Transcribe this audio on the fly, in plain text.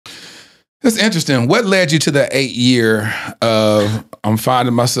That's interesting. What led you to the 8-year of I'm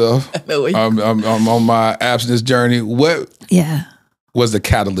finding myself? I'm on my abstinence journey. What was the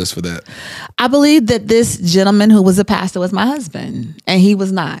catalyst for that? I believe that this gentleman who was a pastor was my husband, and he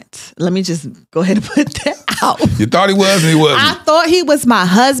was not. Let me just go ahead and put that out. You thought he was, and he wasn't. I thought he was my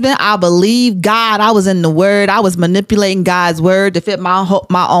husband. I believed God. I was in the Word. I was manipulating God's Word to fit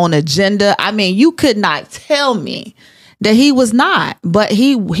my own agenda. I mean, you could not tell me that he was not, but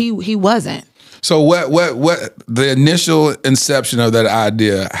he wasn't. So what the initial inception of that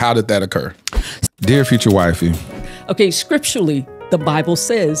idea, how did that occur? Dear Future Wifey. Okay, scripturally, the Bible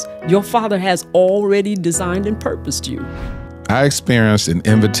says your Father has already designed and purposed you. I experienced an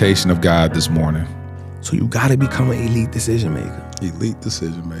invitation of God this morning. So you got to become an elite decision maker. Elite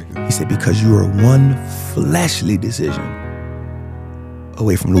decision maker. He said, because you are one fleshly decision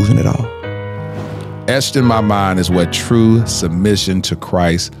away from losing it all. Etched in my mind is what true submission to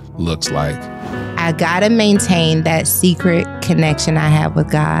Christ looks like. I gotta maintain that secret connection I have with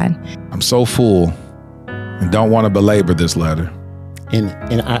God. I'm so full and don't want to belabor this letter. And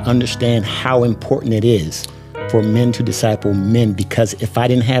I understand how important it is for men to disciple men, because if I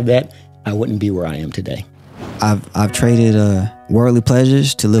didn't have that, I wouldn't be where I am today. I've traded worldly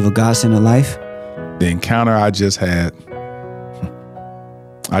pleasures to live a God-centered life. The encounter I just had,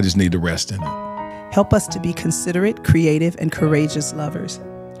 I just need to rest in it. Help us to be considerate, creative, and courageous lovers.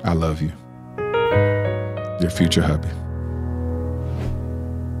 I love you. Your future hubby.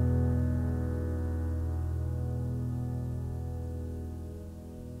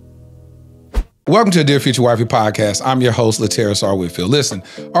 Welcome to the Dear Future Wifey podcast. I'm your host, Laterras R. Whitfield. Listen,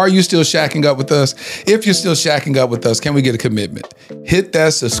 are you still shacking up with us? If you're still shacking up with us, can we get a commitment? Hit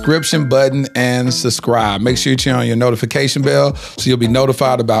that subscription button and subscribe. Make sure you turn on your notification bell so you'll be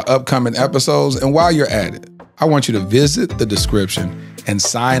notified about upcoming episodes. And while you're at it, I want you to visit the description and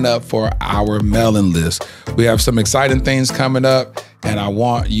sign up for our mailing list. We have some exciting things coming up, and I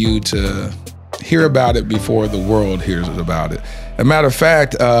want you to hear about it before the world hears about it. As a matter of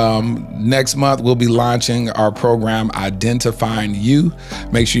fact, next month we'll be launching our program, Identifying You.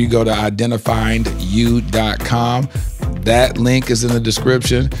 Make sure you go to identifyingyou.com. That link is in the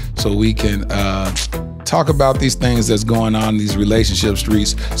description so we can talk about these things that's going on in these relationship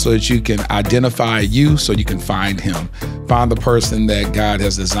streets so that you can identify you, so you can find him. Find the person that God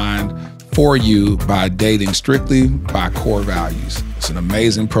has designed for you by dating strictly by core values. It's an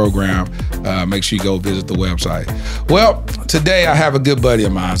amazing program. Make sure you go visit the website. Well, today I have a good buddy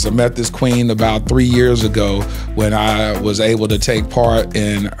of mine. So I met this queen about 3 years ago when I was able to take part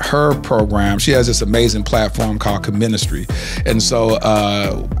in her program. She has this amazing platform called Comministry. And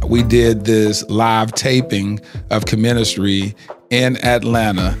so we did this live taping of Comministry in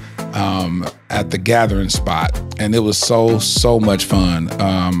Atlanta at the gathering spot. And it was so much fun.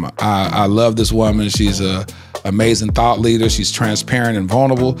 I love this woman. She's a amazing thought leader. She's transparent and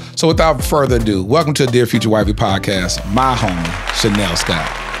vulnerable. So without further ado, welcome to the Dear Future Wifey podcast, my homie, Chanel Scott.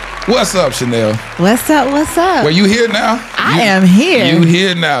 What's up, Chanel? What's up? What's up? Well, you here now? I am here. You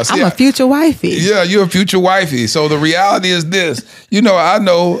here now. See, I'm a future wifey. Yeah, you're a future wifey. So the reality is this. You know, I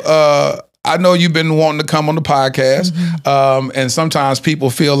know you've been wanting to come on the podcast. And sometimes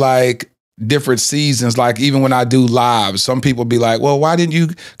people feel like different seasons, like even when I do live, some people be like, well, why didn't you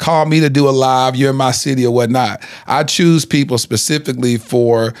call me to do a live? You're in my city or whatnot. I choose people specifically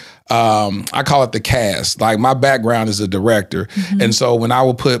for, I call it the cast. Like my background is a director. And so when I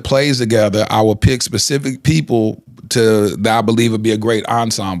will put plays together, I will pick specific people that I believe would be a great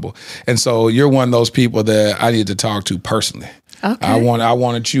ensemble. And so you're one of those people that I need to talk to personally. Okay. I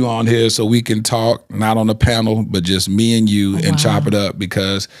wanted you on here so we can talk, not on the panel, but just me and you and chop it up,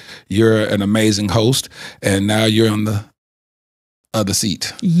 because you're an amazing host and now you're on the other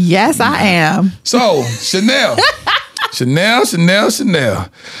seat. Yes, I am. So, Chanel. Chanel.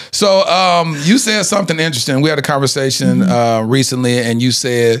 So you said something interesting. We had a conversation recently, and you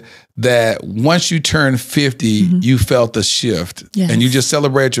said that once you turned 50, you felt the shift. Yes. And you just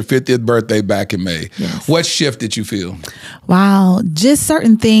celebrated your 50th birthday back in May. Yes. What shift did you feel? Wow, just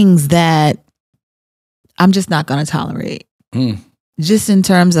certain things that I'm just not going to tolerate. Just in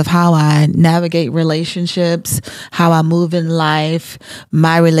terms of how I navigate relationships, how I move in life,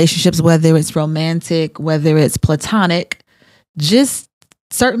 my relationships, whether it's romantic, whether it's platonic, just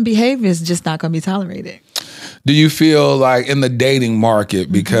certain behaviors just not going to be tolerated. Do you feel like in the dating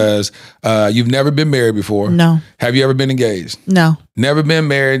market, because you've never been married before? No. Have you ever been engaged? No. Never been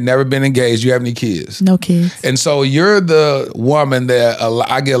married, never been engaged. You have any kids? No kids. And so you're the woman that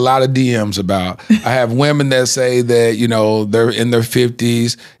I get a lot of DMs about. I have women that say that, you know, they're in their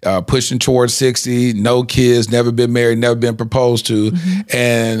 50s, pushing towards 60, no kids, never been married, never been proposed to,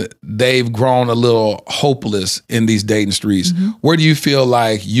 and they've grown a little hopeless in these dating streets. Where do you feel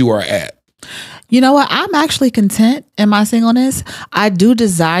like you are at? You know what? I'm actually content in my singleness. I do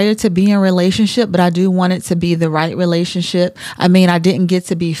desire to be in a relationship, but I do want it to be the right relationship. I mean, I didn't get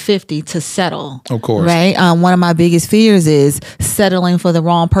to be 50 to settle. Of course. Right? One of my biggest fears is settling for the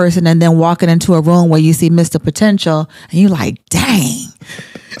wrong person and then walking into a room where you see Mr. Potential and you're like, dang.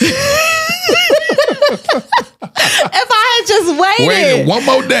 If I had just waited one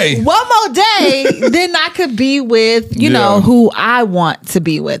more day, then I could be with, you know, who I want to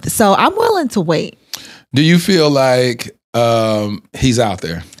be with. So I'm willing to wait. Do you feel like he's out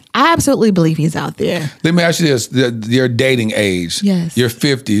there? I absolutely believe he's out there. Let me ask you this, your dating age. Yes. You're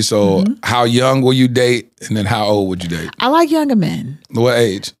 50, so how young will you date and then how old would you date? I like younger men. What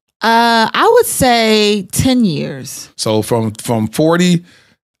age? I would say 10 years. So from 40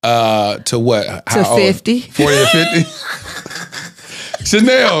 to what? To 50. 40 to 50?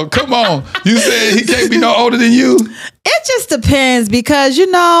 Chanel, come on. You said he can't be no older than you? It just depends because, you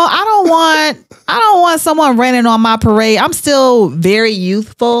know, I don't want someone raining on my parade. I'm still very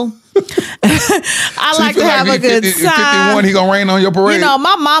youthful. I like to have a good time. 51, he gonna rain on your parade. You know,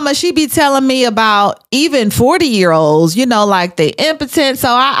 my mama, she be telling me about even 40-year-olds, you know, like they impotent. So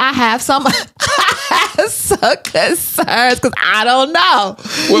I have some concerns because I don't know.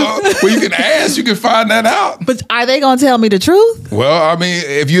 Well, you can ask, you can find that out. But are they gonna tell me the truth? Well, I mean,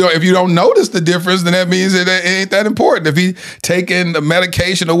 if you don't notice the difference, then that means it ain't that important. If he taking the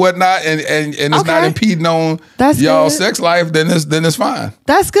medication or whatnot and it's not impeding on y'all's sex life, then it's fine.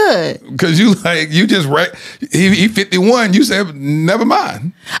 That's good. Because he 51, you said never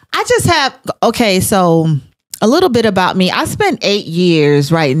mind. I just have so a little bit about me. I spent 8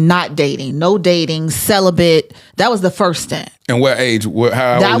 years, right, not dating, no dating, celibate. That was the first stint. And what age?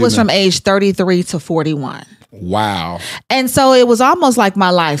 That was from age 33 to 41. Wow. And so it was almost like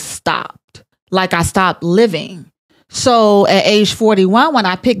my life stopped. Like I stopped living. So at age 41, when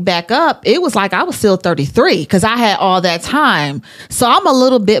I picked back up, it was like I was still 33 because I had all that time. So I'm a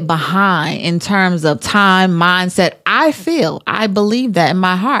little bit behind in terms of time, mindset. I believe that in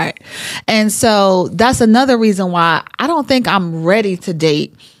my heart. And so that's another reason why I don't think I'm ready to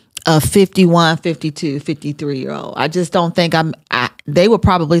date a 51, 52, 53-year-old. I just don't think they would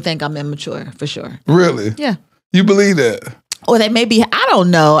probably think I'm immature for sure. Really? Yeah. You believe that? Or they may be, I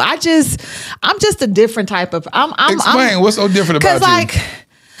don't know. I'm just a different type of. Explain what's so different about you.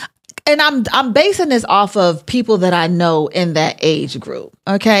 And I'm basing this off of people that I know in that age group.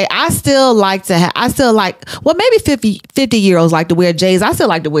 Okay, I still like, maybe 50-year-olds like to wear J's. I still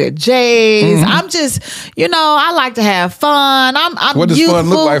like to wear J's. I'm just, you know, I like to have fun. I'm what does youthful.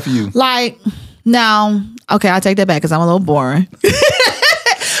 Fun look like for you? Like, no, okay, I'll take that back because I'm a little boring.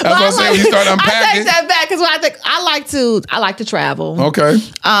 That's what I'm saying. When you start unpacking, I take that back because I like to travel. Okay.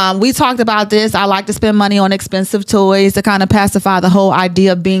 We talked about this. I like to spend money on expensive toys to kind of pacify the whole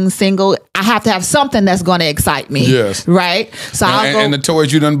idea of being single. I have to have something that's going to excite me. Yes. Right. So and the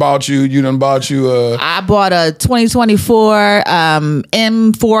toys you done bought you. I bought a 2024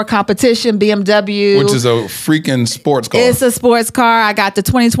 M4 competition BMW, which is a freaking sports car. It's a sports car. I got the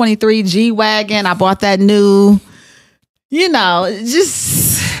 2023 G-Wagon. I bought that new. You know,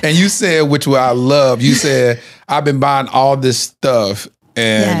 just. And you said, which I love, you said, I've been buying all this stuff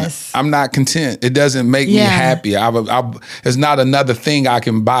and I'm not content. It doesn't make me happy. It's not another thing I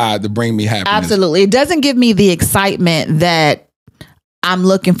can buy to bring me happiness. Absolutely. It doesn't give me the excitement that I'm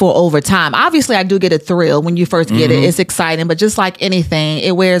looking for over time. Obviously, I do get a thrill when you first get it. It's exciting, but just like anything,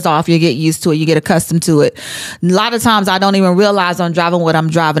 it wears off. You get used to it. You get accustomed to it. A lot of times, I don't even realize I'm driving what I'm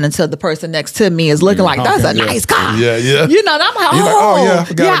driving until the person next to me is looking like, that's a nice car. Yeah, yeah. You know, and I'm like,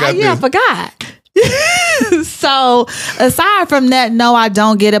 I forgot. So aside from that, no, I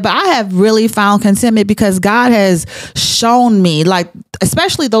don't get it. But I have really found contentment because God has shown me, like,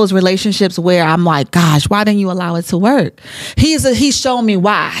 especially those relationships where I'm like, gosh, why didn't you allow it to work? He's shown me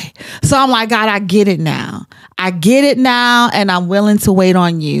why. So I'm like, God, I get it now. And I'm willing to wait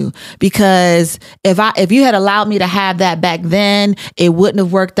on you because if you had allowed me to have that back then, it wouldn't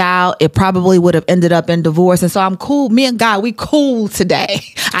have worked out. It probably would have ended up in divorce. And so I'm cool. Me and God, we cool today.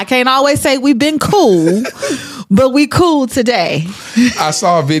 I can't always say we've been cool, but we cool today. I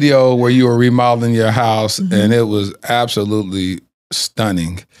saw a video where you were remodeling your house and it was absolutely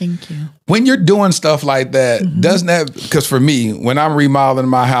stunning. Thank you. When you're doing stuff like that, doesn't that, because for me, when I'm remodeling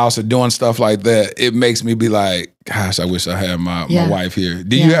my house or doing stuff like that, it makes me be like, gosh, I wish I had my wife here.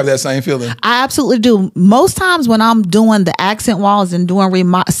 Do you have that same feeling? I absolutely do. Most times when I'm doing the accent walls and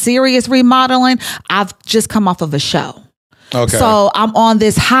doing serious remodeling, I've just come off of a show. Okay. So I'm on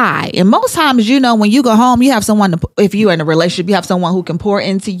this high. And most times, when you go home, you have someone, if you're in a relationship, you have someone who can pour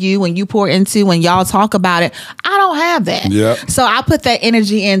into you and you pour into and y'all talk about it. I don't have that. Yep. So I put that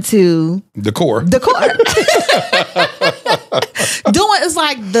energy into the core. Doing it's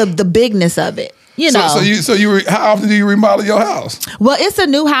like the bigness of it. How often do you remodel your house? Well, it's a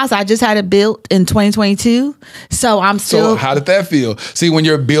new house. I just had it built in 2022. So I'm still. So how did that feel? See, when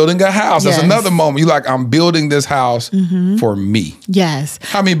you're building a house, that's another moment. You're like, I'm building this house for me. Yes.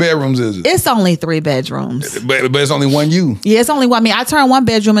 How many bedrooms is it? It's only 3 bedrooms. But it's only one you. Yeah, it's only one me. I turned 1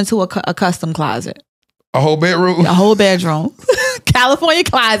 bedroom into a custom closet. A whole bedroom? A whole bedroom. California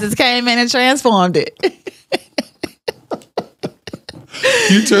Closets came in and transformed it.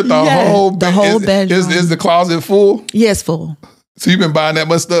 You took the whole bedroom. Is the closet full? Yes, full. So you've been buying that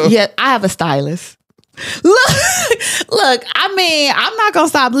much stuff? Yeah, I have a stylist. Look, I'm not going to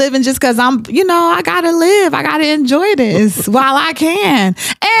stop living just because I got to live. I got to enjoy this while I can.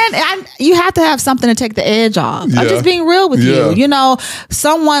 And you have to have something to take the edge off. I'm just being real with you.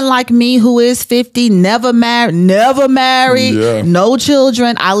 Someone like me who is 50, never married, no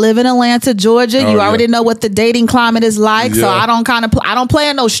children. I live in Atlanta, Georgia. You already know what the dating climate is like. So I don't play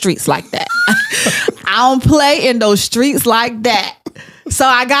in those streets like that. I don't play in those streets like that. So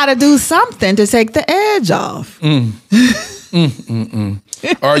I got to do something to take the edge off.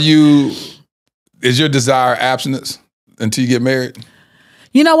 Is your desire abstinence until you get married?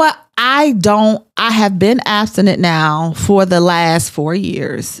 You know what? I have been abstinent now for the last 4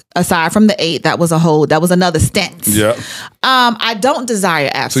 years. Aside from the 8, that was another stint. Yeah. I don't desire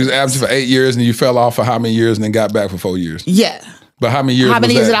abstinence. So you was abstinent for 8 years and you fell off for how many years and then got back for 4 years? Yeah. But how many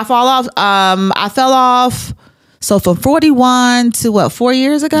years did I fall off? I fell off. So from 41 to 4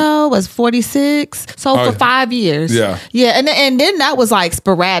 years ago was 46. So for 5 years. Yeah. Yeah. And then that was like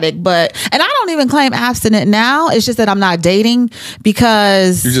sporadic, and I don't even claim abstinent now. It's just that I'm not dating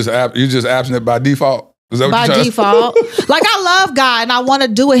because you're just abstinent by default. Is that what by default? Like, I love God and I want to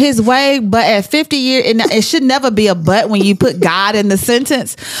do it His way, but at 50 years, and it should never be a but when you put God in the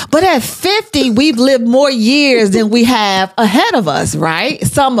sentence. But at 50, we've lived more years than we have ahead of us, right?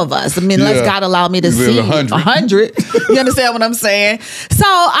 Some of us. Let's God allow me to see 100. You understand what I'm saying? So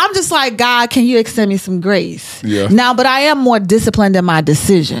I'm just like, God, can you extend me some grace? Yeah. Now, but I am more disciplined in my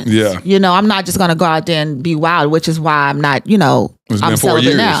decisions. Yeah. I'm not just going to go out there and be wild, which is why I'm not, I'm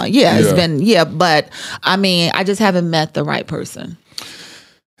celibate now. Yeah, it's been, but I just haven't met the right person.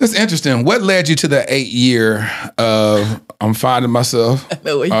 That's interesting. What led you to the 8-year of I'm finding myself?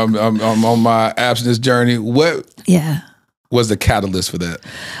 I'm on my abstinence journey. What was the catalyst for that?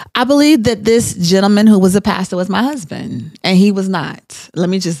 I believe that this gentleman who was a pastor was my husband, and he was not. Let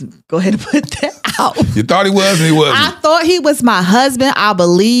me just go ahead and put that out. You thought he was and he wasn't? I thought he was my husband. I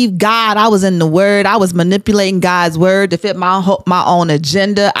believed God. I was in the Word. I was manipulating God's Word to fit my own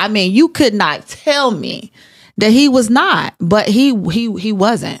agenda. You could not tell me that he was not, but he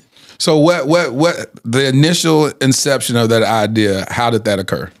wasn't. So what the initial inception of that idea, how did that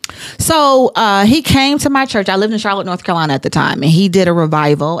occur? So he came to my church. I lived in Charlotte, North Carolina at the time, and he did a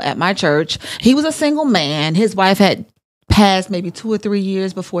revival at my church. He was a single man. His wife had passed maybe 2 or 3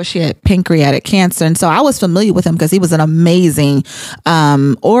 years before she had pancreatic cancer. And so I was familiar with him because he was an amazing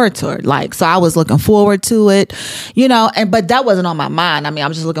orator. So I was looking forward to it, but that wasn't on my mind. I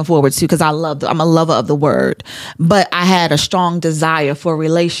was just looking forward to, because I'm a lover of the Word, but I had a strong desire for a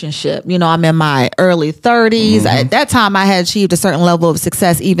relationship. I'm in my early 30s. Mm-hmm. At that time I had achieved a certain level of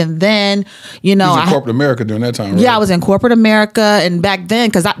success. Even then, you was in corporate America during that time, right? Yeah, I was in corporate America. And back then,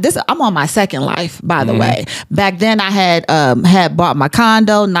 because I'm on my second life, by the way. Back then I had bought my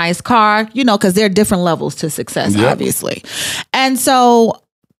condo, nice car, because there are different levels to success, obviously. And so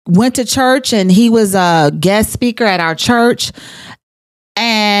went to church, and he was a guest speaker at our church.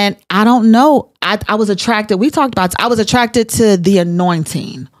 And I don't know, I was attracted. I was attracted to the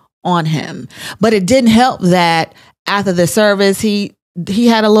anointing on him, but it didn't help that after the service, he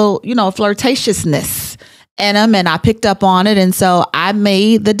had a little, flirtatiousness in him, and I picked up on it. And so I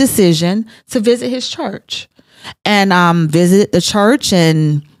made the decision to visit his church. And visited the church,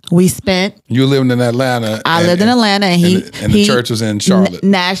 and we spent. You lived in Atlanta. I lived in Atlanta, and the church was in Charlotte,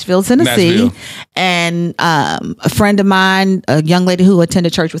 Nashville, Tennessee. And a friend of mine, a young lady who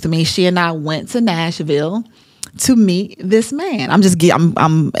attended church with me, she and I went to Nashville to meet this man.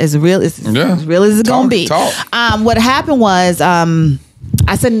 I'm as real as it's gonna be. What happened was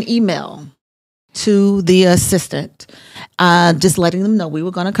I sent an email to the assistant, just letting them know we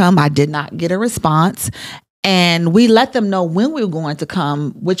were gonna come. I did not get a response. And we let them know when we were going to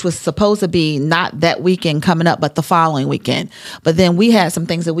come, which was supposed to be not that weekend coming up, but the following weekend. But then we had some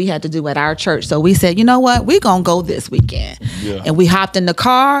things that we had to do at our church. So we said, you know what? We're going to go this weekend. Yeah. And we hopped in the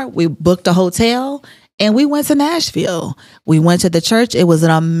car. We booked a hotel and we went to Nashville. We went to the church. It was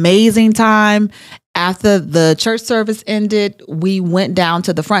an amazing time. After the church service ended, we went down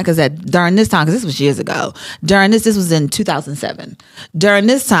to the front because during this time, because this was years ago, this was in 2007. During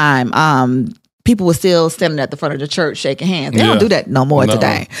this time, people were still standing at the front of the church shaking hands. They don't do that no more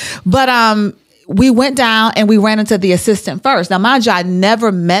today. But we went down and we ran into the assistant first. Now, mind you, I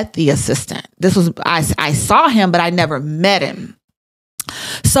never met the assistant. I saw him, but I never met him.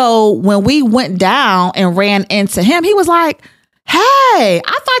 So when we went down and ran into him, he was like, hey,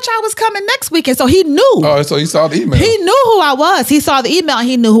 I thought y'all was coming next weekend. So he knew. Oh, so he saw the email. He knew who I was. He saw the email and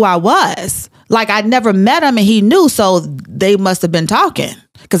he knew who I was. Like, I'd never met him and he knew, so they must have been talking.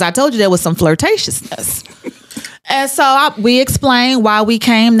 Because I told you there was some flirtatiousness. And so we explained why we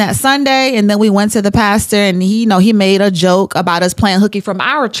came that Sunday. And then we went to the pastor and he made a joke about us playing hooky from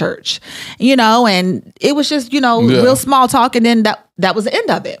our church, and it was just, real small talk. And then that was the end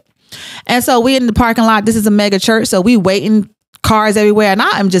of it. And so we in the parking lot. This is a mega church. So we waiting, cars everywhere. And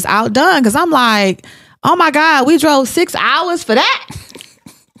I am just outdone because I'm like, oh my God, we drove 6 hours for that.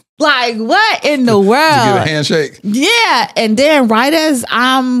 Like, what in the world? Did you get a handshake? Yeah. And then right as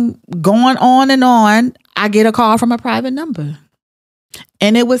I'm going on and on, I get a call from a private number.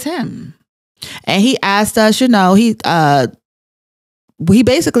 And it was him. And he asked us, he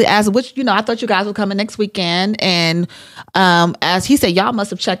basically asked, I thought you guys were coming next weekend. And as he said, y'all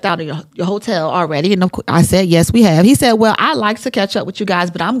must have checked out of your hotel already. And I said, yes, we have. He said, well, I'd like to catch up with you guys,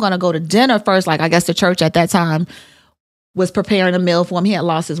 but I'm going to go to dinner first. Like, I guess the church at that time was preparing a meal for him. He had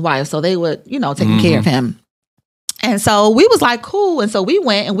lost his wife, so they were, taking care of him. And so we was like, cool. And so we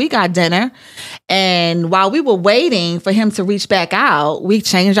went and we got dinner. And while we were waiting for him to reach back out, we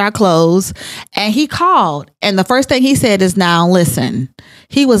changed our clothes and he called. And the first thing he said is, now listen.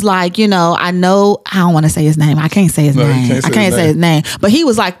 He was like, I know, I don't want to say his name. I can't say his name. I can't say his name. But he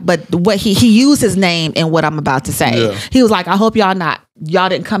was like, but what he used his name in what I'm about to say. Yeah. He was like, I hope y'all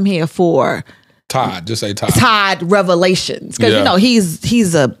didn't come here for Todd, just say Todd. Todd Revelations. Because,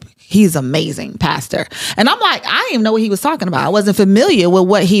 he's amazing pastor. And I'm like, I didn't even know what he was talking about. I wasn't familiar with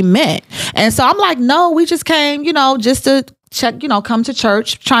what he meant. And so I'm like, no, we just came, just to check, come to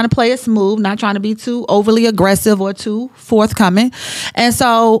church, trying to play it smooth, not trying to be too overly aggressive or too forthcoming. And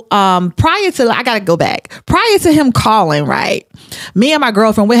so prior to him calling, right, me and my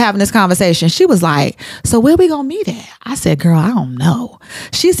girlfriend, we're having this conversation. She was like, so where we gonna meet at? I said, girl, I don't know.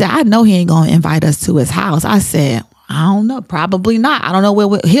 She said, I know he ain't gonna invite us to his house. I said, I don't know, probably not. I don't know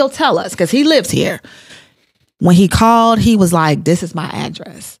where he'll tell us because he lives here. When he called, he was like, this is my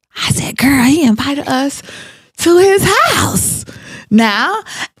address. I said, girl, he invited us to his house now.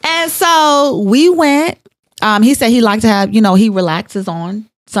 And so we went. He said he liked to have, he relaxes on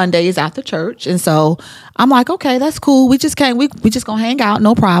Sundays after church. And so I'm like, okay, that's cool. We just came. We just gonna hang out.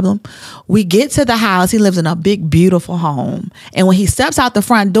 No problem. We get to the house. He lives in a big, beautiful home. And when he steps out the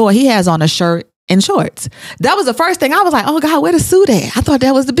front door, he has on a shirt and shorts. That was the first thing. I was like, oh God, where the suit at? I thought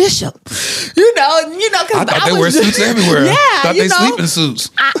that was the bishop. Because I thought they wear suits everywhere. Yeah, I thought they sleep in suits.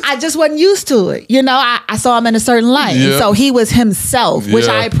 I just wasn't used to it. I saw him in a certain light. Yeah. And so he was himself, which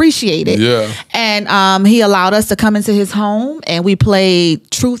I appreciated. Yeah. And he allowed us to come into his home and we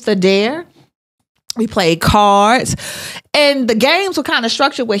played Truth or Dare. We played cards. And the games were kind of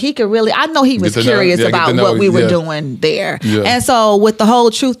structured where he could really, I know he was curious about what we were doing there. Yeah. And so with the whole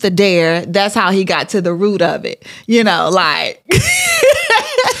Truth or Dare, that's how he got to the root of it.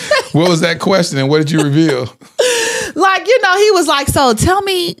 What was that question and what did you reveal? He was like, so tell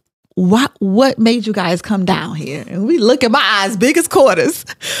me what made you guys come down here? And we look at my eyes big as quarters.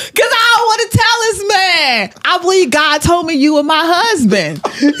 Because I don't want to tell this man. I believe God told me you were my husband.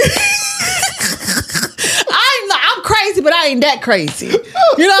 I'm crazy, but I ain't that crazy. You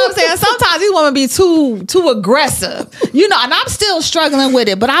know what I'm saying? Sometimes these women be too aggressive. And I'm still struggling with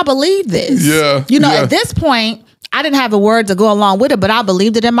it, but I believe this. Yeah. At this point, I didn't have a word to go along with it, but I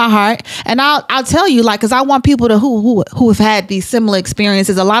believed it in my heart. And I'll tell you, because I want people to who have had these similar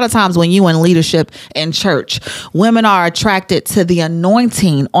experiences. A lot of times when you in leadership in church, women are attracted to the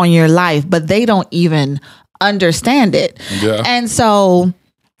anointing on your life, but they don't even understand it. Yeah. And so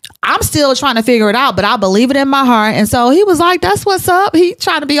I'm still trying to figure it out, but I believe it in my heart. And so he was like, that's what's up. He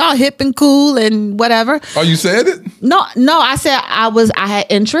trying to be all hip and cool and whatever. Oh, you said it? No, I said I had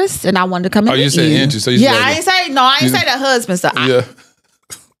interest and I wanted to come in. Oh, you said interest. So you yeah, said I didn't say that husband stuff. Yeah.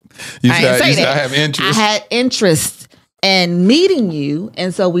 I didn't say that. I have interest. I had interest in meeting you,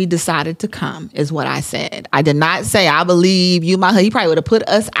 and so we decided to come, is what I said. I did not say, I believe you, my husband. He probably would have put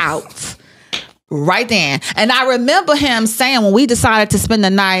us out right then. And I remember him saying when we decided to spend the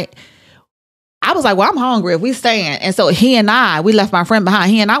night, I was like, well, I'm hungry if we staying. And so we left my friend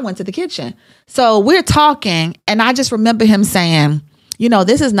behind. He and I went to the kitchen. So we're talking, and I just remember him saying,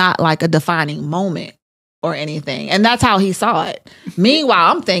 this is not like a defining moment or anything. And that's how he saw it.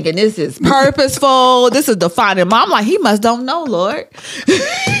 Meanwhile, I'm thinking this is purposeful. This is defining. I'm like, he must don't know, Lord.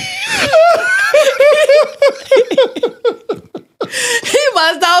 He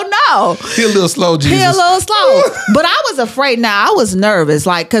must don't know. He a little slow, Jesus. He a little slow. But I was afraid now. I was nervous.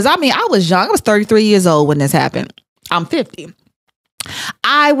 Because I was young. I was 33 years old when this happened. I'm 50.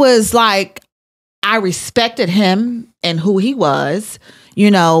 I was like, I respected him and who he was,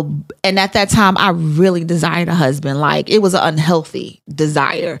 and at that time, I really desired a husband. Like, it was an unhealthy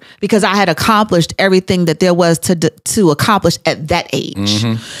desire because I had accomplished everything that there was to accomplish at that age.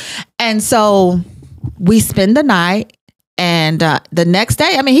 Mm-hmm. And so we spend the night. And the next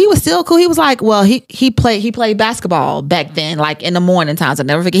day, he was still cool. He was like, well, he played basketball back then, like in the morning times. I'll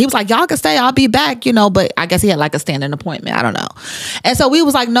never forget. He was like, y'all can stay. I'll be back, but I guess he had like a standing appointment. I don't know. And so we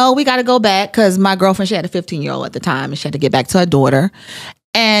was like, no, we got to go back because my girlfriend, she had a 15-year-old at the time and she had to get back to her daughter.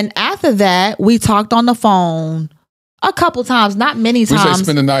 And after that, we talked on the phone a couple times, not many times. We say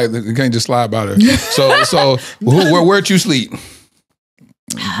spend the night. You can't just slide by there. So where'd you sleep?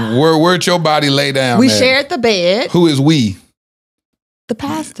 Where'd your body lay down? We shared the bed. Who is we? The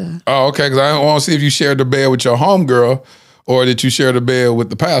pastor. Oh, okay. Because I want to see if you shared the bed with your homegirl or did you share the bed with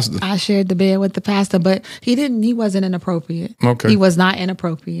the pastor? I shared the bed with the pastor, but he wasn't inappropriate. Okay. He was not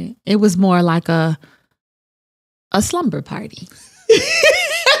inappropriate. It was more like a slumber party. It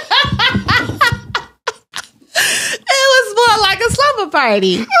was more like a slumber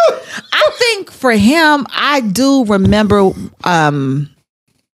party. I think for him, I do remember.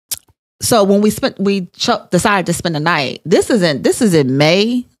 So when we decided to spend the night. This is in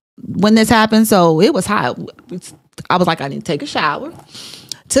May when this happened. So it was hot. I was like, I need to take a shower.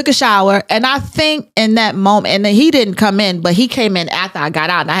 Took a shower, and I think in that moment, and then he didn't come in, but he came in after I got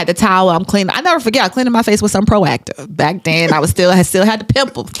out, and I had the towel. I'm cleaning. I never forget. I cleaned my face with some Proactive. Back then, I still had the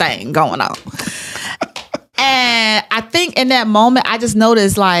pimple thing going on. And I think in that moment, I just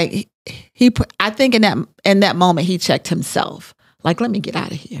noticed like I think in that moment he checked himself. Like, let me get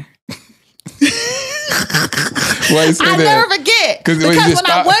out of here. I never forget because when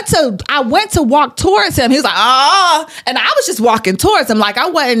I went to walk towards him, he was like, and I was just walking towards him like I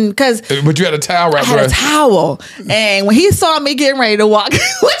wasn't but you had a towel right there. I had a towel, and when he saw me getting ready to walk,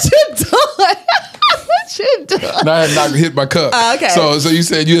 what you doing? What you doing? No, I had not hit my cup. Okay. So you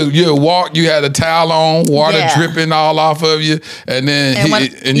said you walked, you had a towel on, water dripping all off of you, and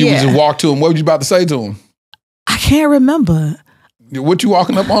then you just walked to him. What were you about to say to him? I can't remember. What you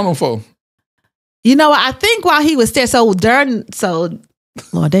walking up on him for? I think while he was there,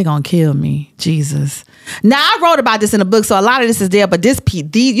 Lord, they gonna kill me, Jesus. Now I wrote about this in a book, so a lot of this is there, but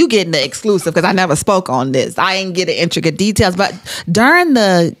you getting the exclusive because I never spoke on this. I didn't get the intricate details, but during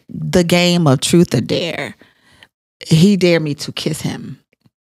the game of Truth or Dare, he dared me to kiss him.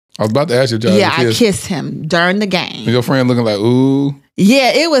 I was about to ask you, John. Yeah, I kissed him during the game. And your friend looking like, ooh.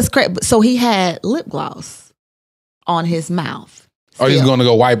 Yeah, it was crazy. So he had lip gloss on his mouth. Oh, he's going to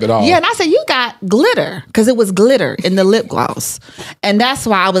go wipe it off. Yeah, and I said, you got glitter, because it was glitter in the lip gloss. And that's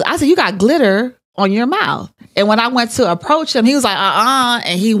why I said, you got glitter on your mouth. And when I went to approach him, he was like,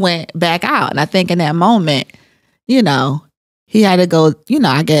 and he went back out. And I think in that moment, he had to go,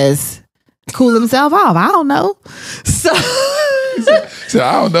 I guess, cool himself off. I don't know. So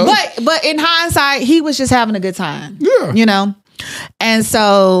I don't know. But in hindsight, he was just having a good time. Yeah. And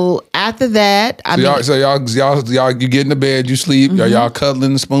so after that, y'all you get in the bed, you sleep, mm-hmm. y'all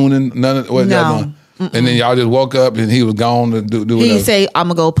cuddling, spooning, none of what y'all doing. And then y'all just woke up and he was gone to do whatever. He say, I'm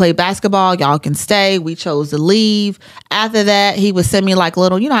gonna go play basketball, y'all can stay. We chose to leave. After that, he would send me like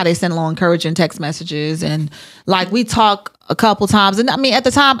little, how they send little encouraging text messages, and like we talk a couple times. And at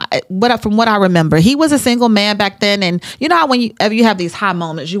the time, from what I remember, he was a single man back then. And how whenever you have these high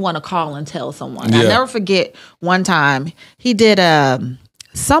moments, you want to call and tell someone. Yeah. I never forget one time he did a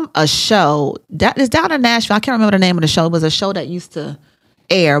show that is down in Nashville. I can't remember the name of the show. It was a show that used to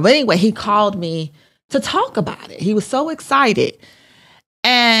air. But anyway, he called me to talk about it. He was so excited.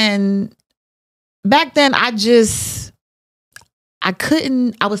 And back then,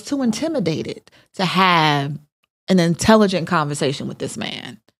 I was too intimidated to have an intelligent conversation with this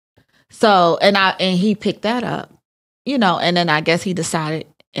man. So, and he picked that up, and then I guess he decided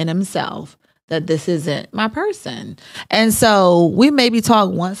in himself that this isn't my person. And so we maybe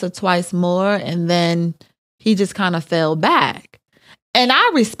talked once or twice more, and then he just kind of fell back. And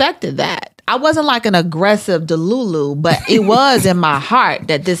I respected that. I wasn't like an aggressive delulu, but it was in my heart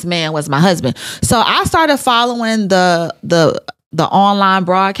that this man was my husband. So I started following the online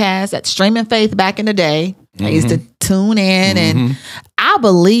broadcast at Streaming Faith back in the day. I used to tune in, and I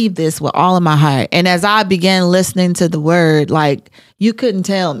believed this with all of my heart. And as I began listening to the word, like, you couldn't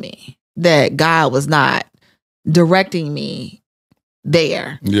tell me that God was not directing me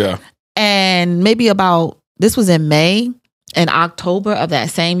there. Yeah. And maybe this was in May and October of that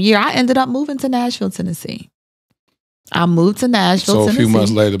same year, I ended up moving to Nashville, Tennessee. I moved to Nashville, Tennessee. So a few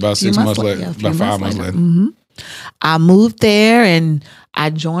months later, about 6 months later, about 5 months later. I moved there and I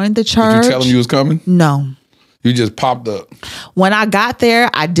joined the church. Did you tell him you was coming? No. You just popped up. When I got there,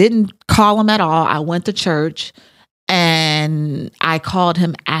 I didn't call him at all. I went to church and I called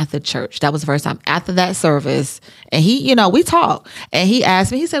him at the church. That was the first time after that service. And he, we talked. And he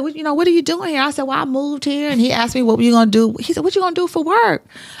asked me, he said, what are you doing here? I said, well, I moved here. And he asked me, what were you going to do? He said, what you going to do for work?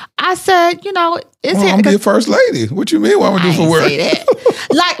 I said, it's I'm going to be a first lady. What you mean what I'm going to do for work? Say that.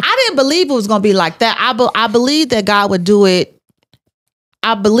 Like, I didn't believe it was going to be like that. I believed that God would do it.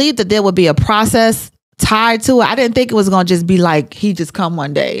 I believed that there would be a process tied to it. I didn't think it was going to just be like, he just come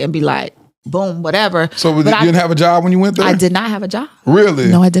one day and be like, boom, whatever. So you didn't have a job when you went there? I did not have a job. Really?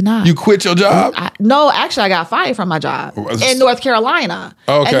 No, I did not. You quit your job? No, actually, I got fired from my job in North Carolina.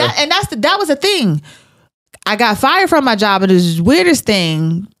 Okay. And that was the thing. I got fired from my job, and the weirdest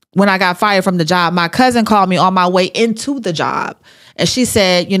thing, when I got fired from the job, my cousin called me on my way into the job, and she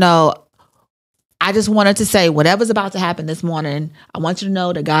said, I just wanted to say whatever's about to happen this morning, I want you to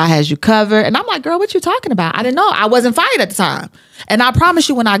know that God has you covered. And I'm like, girl, what you talking about? I didn't know. I wasn't fired at the time. And I promise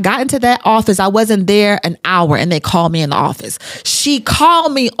you, when I got into that office, I wasn't there an hour and they called me in the office. She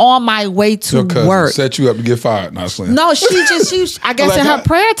called me on my way to work. Set you up to get fired. No, she I guess in her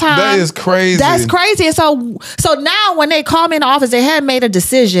prayer time. That is crazy. That's crazy. And so now when they called me in the office, they had made a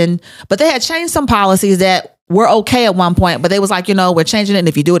decision, but they had changed some policies that were okay at one point, but they was like, we're changing it. And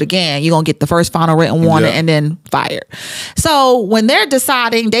if you do it again, you're going to get the first final written warning and then fired. So when they're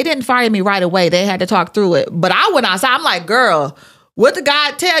deciding, they didn't fire me right away. They had to talk through it. But I went outside. I'm like, girl, what did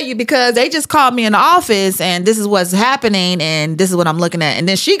God tell you? Because they just called me in the office and this is what's happening and this is what I'm looking at. And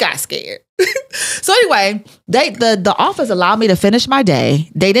then she got scared. So anyway, the office allowed me to finish my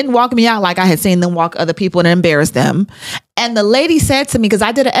day. They didn't walk me out like I had seen them walk other people and embarrass them. And the lady said to me, because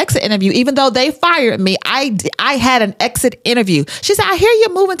I did an exit interview, even though they fired me, I had an exit interview. She said, I hear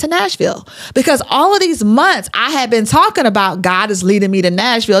you're moving to Nashville, because all of these months I had been talking about God is leading me to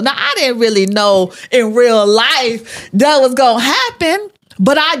Nashville. Now, I didn't really know in real life that was going to happen.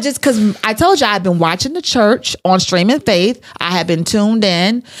 But because I told you I've been watching the church on Streaming Faith. I had been tuned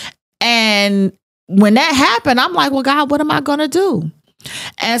in. And when that happened, I'm like, well, God, what am I going to do?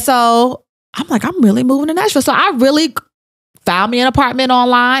 And so I'm like, I'm really moving to Nashville. So I really found me an apartment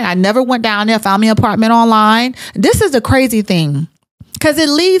online. I never went down there, found me an apartment online. This is the crazy thing, because it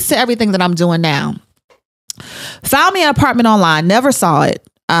leads to everything that I'm doing now. Found me an apartment online, never saw it.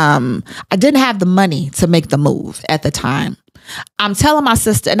 I didn't have the money to make the move at the time. I'm telling my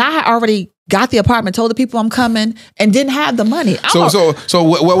sister, and I had already got the apartment, told the people I'm coming, and didn't have the money. So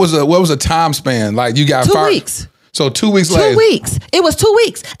what was the time span? Like, you got 2 weeks. So 2 weeks later. 2 weeks. It was 2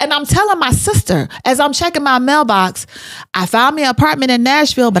 weeks. And I'm telling my sister, as I'm checking my mailbox, I found me an apartment in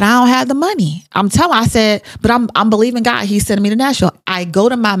Nashville, but I don't have the money. I said, but I'm believing God. He's sending me to Nashville. I go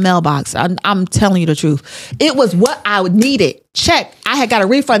to my mailbox. I'm telling you the truth. It was what I needed. Check. I had got a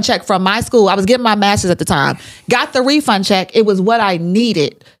refund check from my school. I was getting my master's at the time. Got the refund check. It was what I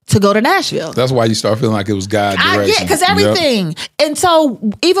needed to go to Nashville. That's why you start feeling like it was God direction. Because everything. Yep. And so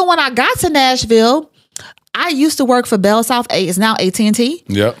even when I got to Nashville, I used to work for Bell South 8. It's now AT&T.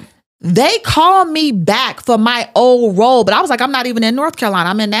 Yep. They called me back for my old role, but I was like, I'm not even in North Carolina.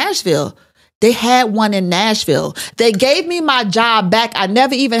 I'm in Nashville. They had one in Nashville. They gave me my job back. I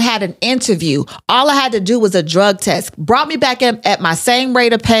never even had an interview. All I had to do was a drug test. Brought me back in at my same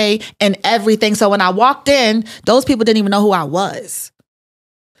rate of pay and everything. So when I walked in, those people didn't even know who I was.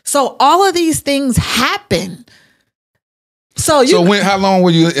 So all of these things happen. So how long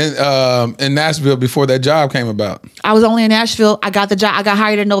were you in Nashville before that job came about? I was only in Nashville. I got the job. I got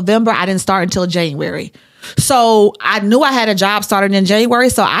hired in November. I didn't start until January. So I knew I had a job starting in January.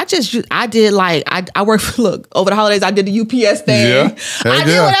 So I did like, I worked, look, over the holidays, I did the UPS thing. Yeah. I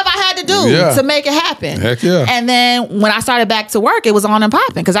did whatever I had to do to make it happen. Heck yeah. And then when I started back to work, it was on and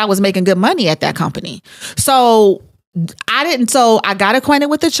popping because I was making good money at that company. So I got acquainted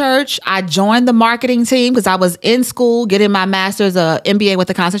with the church. I joined the marketing team because I was in school getting my master's, MBA with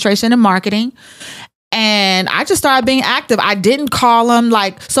a concentration in marketing. And I just started being active. I didn't call him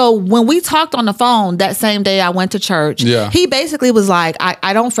so when we talked on the phone that same day I went to church, he basically was like,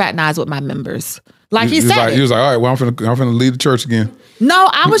 I don't fraternize with my members. He was like, all right, well, I'm finna leave the church again. No,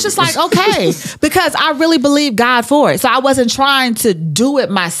 I was just like, okay, because I really believe God for it. So I wasn't trying to do it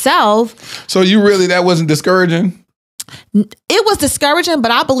myself. So that wasn't discouraging? It was discouraging,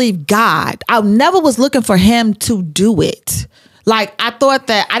 but I believe God. I never was looking for him to do it. I thought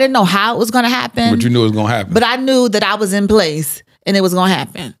that I didn't know how it was going to happen. But you knew it was going to happen. But I knew that I was in place and it was going to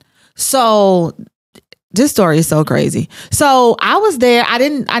happen. So this story is so crazy. So I was there.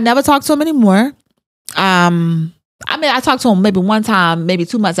 I never talked to him anymore. I talked to him maybe one time, maybe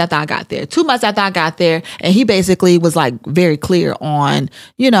 2 months after I got there. 2 months after I got there. And he basically was very clear on,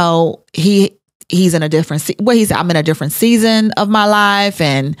 he's in a different, I'm in a different season of my life.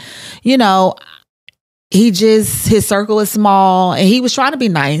 And, his circle is small and he was trying to be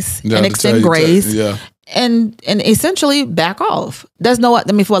nice and extend grace and essentially back off. There's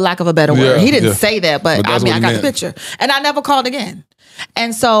for lack of a better word. He didn't say that, but I got the picture and I never called again.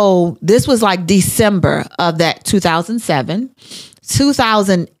 And so this was December of that 2007,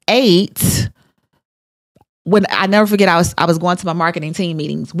 2008. When I never forget, I was going to my marketing team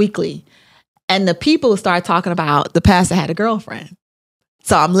meetings weekly and the people started talking about the pastor had a girlfriend.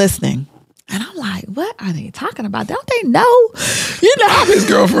 So I'm listening. And I'm like, what are they talking about? Don't they know? I'm his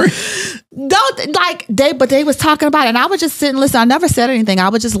girlfriend. But they was talking about it. And I would just sit and listen. I never said anything. I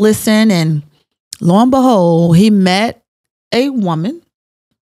would just listen. And lo and behold, he met a woman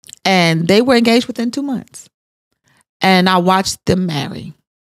and they were engaged within 2 months. And I watched them marry.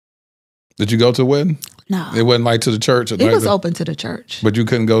 Did you go to a wedding? No. It wasn't to the church? It was open to the church. But you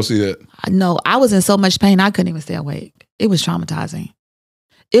couldn't go see that? No, I was in so much pain, I couldn't even stay awake. It was traumatizing.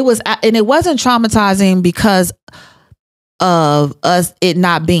 It wasn't traumatizing because of it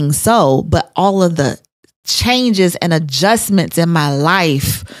not being so, but all of the changes and adjustments in my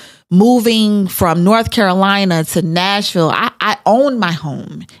life, moving from North Carolina to Nashville. I owned my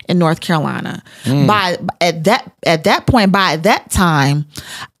home in North Carolina. At that time,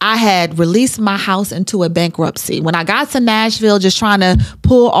 I had released my house into a bankruptcy. When I got to Nashville, just trying to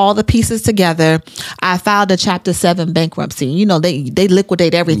pull all the pieces together, I filed a Chapter 7 bankruptcy. They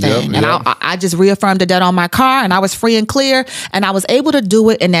liquidate everything. And I just reaffirmed the debt on my car and I was free and clear. And I was able to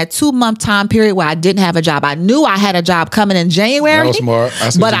do it in that 2-month time period where I didn't have a job. I knew I had a job coming in January. That was smart.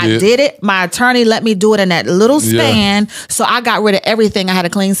 But I did it. My attorney let me do it in that little span. So I got rid of everything. I had a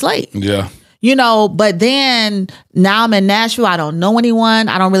clean slate. Yeah. But then now I'm in Nashville. I don't know anyone.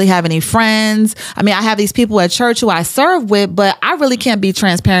 I don't really have any friends. I have these people at church who I serve with, but I really can't be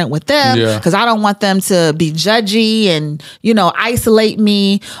transparent with them because I don't want them to be judgy and, isolate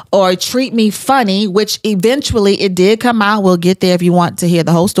me or treat me funny, which eventually it did come out. We'll get there if you want to hear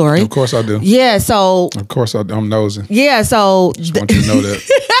the whole story. Of course I do. Yeah. So. Of course I'm nosing. Yeah. So. Just want you to know that.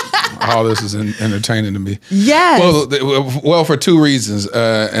 All this is entertaining to me. Yes. Well, for 2 reasons,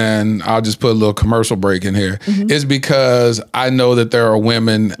 and I'll just put a little commercial break in here. It's because I know that there are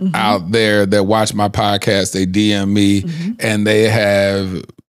women out there that watch my podcast, they DM me, and they have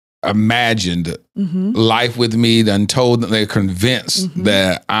imagined life with me, then told them they're convinced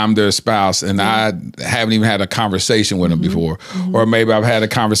that I'm their spouse, and I haven't even had a conversation with them before. Or maybe I've had a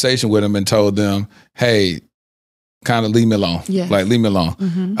conversation with them and told them, hey, kind of leave me alone. Leave me alone.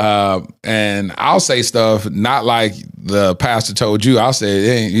 And I'll say stuff not like the pastor told you. I'll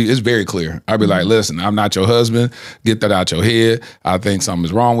say it's very clear. I'll be like, listen, I'm not your husband. Get that out your head. I think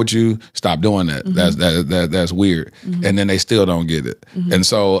something's wrong with you. Stop doing that. That's weird. And then they still don't get it. And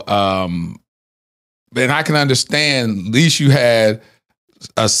so, and I can understand, at least you had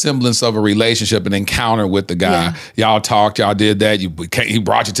a semblance of a relationship, an encounter with the guy. Y'all talked, y'all did that. He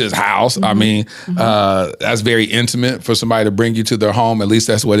brought you to his house. That's very intimate for somebody to bring you to their home. At least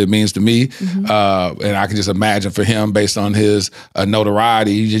that's what it means to me. And I can just imagine for him, based on his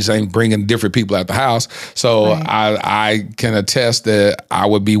notoriety, he just ain't bringing different people at the house. So I can attest that I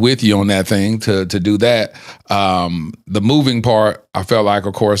would be with you on that thing to do that. The moving part I felt like,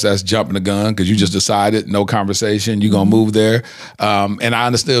 of course, that's jumping the gun because you just decided, no conversation, you're going to move there. And I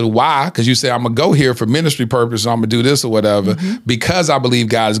understood why, because you say, I'm going to go here for ministry purposes, I'm going to do this or whatever, because I believe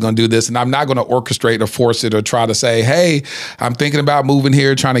God is going to do this. And I'm not going to orchestrate or force it or try to say, hey, I'm thinking about moving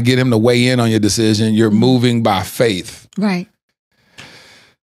here, trying to get him to weigh in on your decision. You're moving by faith. Right.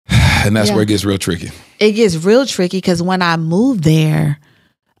 And that's where it gets real tricky. It gets real tricky because when I moved there,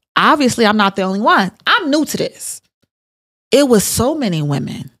 obviously I'm not the only one. I'm new to this. It was so many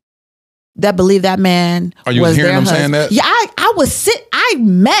women that believe that man Are you was hearing their them husband. saying that? Yeah, I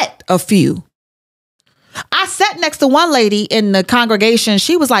met a few. I sat next to one lady in the congregation.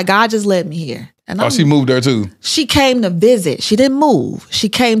 She was like, God just led me here. And she moved there too? She came to visit. She didn't move. She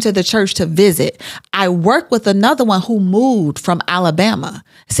came to the church to visit. I worked with another one who moved from Alabama.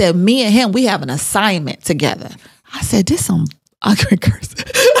 Said, me and him, we have an assignment together. I said, this some ugly curse.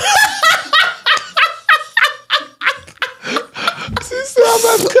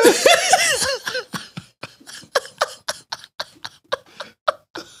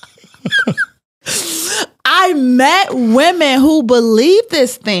 I met women who believe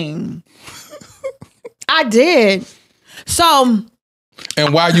this thing. I did. So.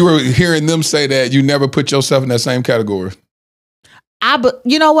 And while you were hearing them say that, you never put yourself in that same category.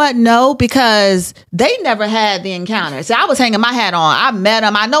 You know what? No, because they never had the encounter. So I was hanging my hat on. I met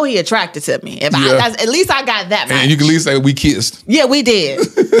him. I know he attracted to me. At least I got that much. And you can at least say we kissed. Yeah, we did.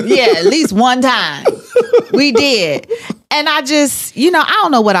 Yeah, at least one time. We did. And I just, I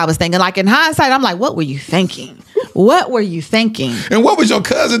don't know what I was thinking. Like in hindsight, I'm like, what were you thinking? What were you thinking? And what was your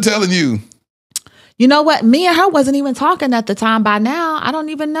cousin telling you? You know what? Me and her wasn't even talking at the time. By now, I don't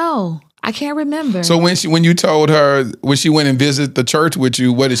even know. I can't remember. So when you told her, when she went and visited the church with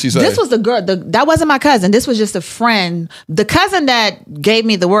you, what did she say? This was the girl. That wasn't my cousin. This was just a friend. The cousin that gave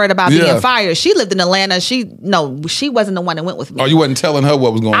me the word about being fired, she lived in Atlanta. She wasn't the one that went with me. Oh, you wasn't telling her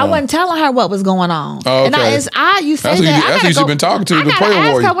what was going on? I wasn't telling her what was going on. Oh, okay. And you say that's who you've been talking to, the prayer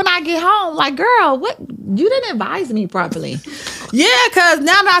ask warrior. her when I get home, like, girl, what? You didn't advise me properly. Yeah, because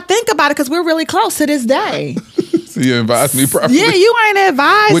now that I think about it, because we're really close to this day. So you advised me properly? Yeah, you ain't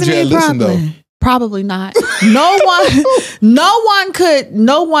advised Would you me have listened properly. though? Probably not. No one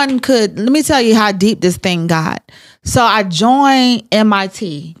could. Let me tell you how deep this thing got. So I joined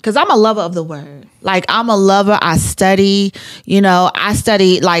MIT because I'm a lover of the word. Like I'm a lover. I study,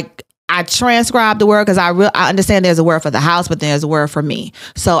 I transcribe the word because I understand there's a word for the house, but there's a word for me.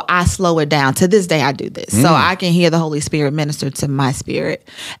 So I slow it down. To this day, I do this. So I can hear the Holy Spirit minister to my spirit.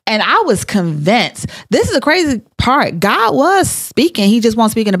 And I was convinced. This is the crazy part. God was speaking. He just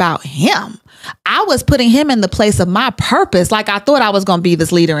wasn't speaking about him. I was putting him in the place of my purpose. Like I thought I was going to be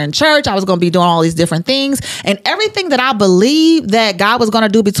this leader in church. I was going to be doing all these different things. And everything that I believed that God was going to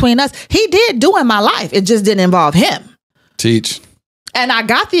do between us, he did do in my life. It just didn't involve him. Teach. And I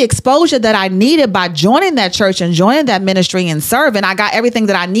got the exposure that I needed by joining that church and joining that ministry and serving. I got everything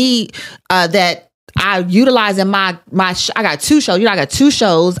that I need that I utilize in my I got 2 shows. I got 2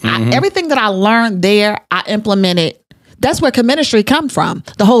 shows. Everything that I learned there, I implemented. That's where comministry come from.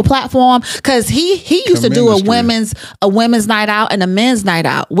 The whole platform, because he used to do a women's night out and a men's night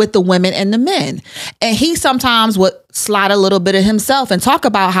out with the women and the men, and he sometimes would slide a little bit of himself and talk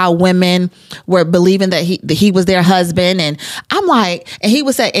about how women were believing that he was their husband, and I'm like, and he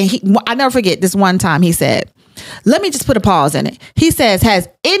would say, and I never forget this one time he said, let me just put a pause in it. He says, have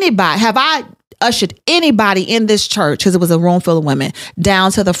I ushered anybody in this church, because it was a room full of women,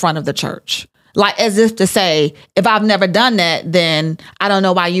 down to the front of the church? Like as if to say, if I've never done that, then I don't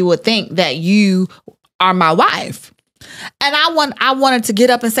know why you would think that you are my wife. And I wanted to get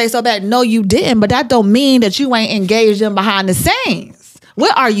up and say so bad, no, you didn't. But that don't mean that you ain't engaged in behind the scenes.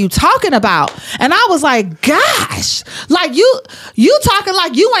 What are you talking about? And I was like, gosh, like you talking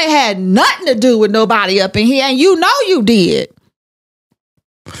like you ain't had nothing to do with nobody up in here, and you know you did.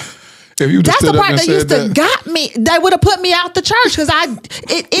 That's the part that used to got me. That would have put me out the church because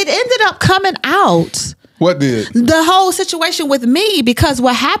it ended up coming out. What did? The whole situation with me, because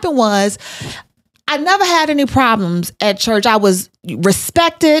what happened was I never had any problems at church. I was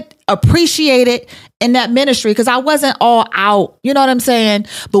respected, appreciated in that ministry because I wasn't all out. You know what I'm saying?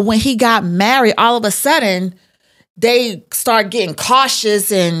 But when he got married, all of a sudden they start getting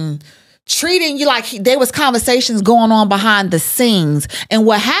cautious and treating you like there was conversations going on behind the scenes. And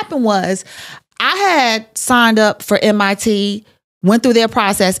what happened was I had signed up for MIT, went through their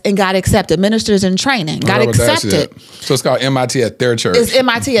process and got accepted. Ministers in training, got accepted. So it's called MIT at their church. It's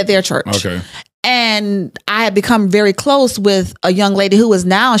MIT at their church. Okay. And I had become very close with a young lady who is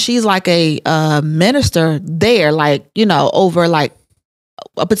now, she's like a minister there, like, over like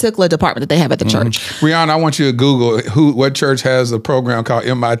a particular department that they have at the church. Rihanna, I want you to Google what church has a program called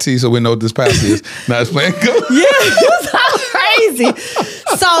MIT so we know what this pastor is. Not playing. Yeah, crazy.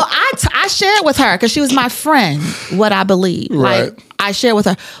 So I shared with her because she was my friend what I believe. Right. Like I shared with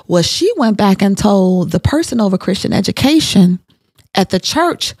her. Well, she went back and told the person over Christian education at the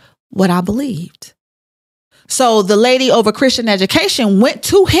church what I believed. So the lady over Christian education went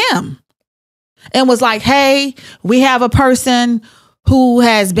to him and was like, hey, we have a person who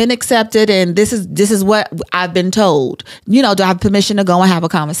has been accepted and this is what I've been told. You know, do I have permission to go and have a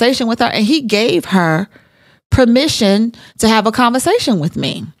conversation with her? And he gave her permission to have a conversation with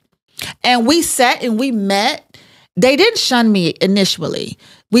me. And we sat and we met. They didn't shun me initially.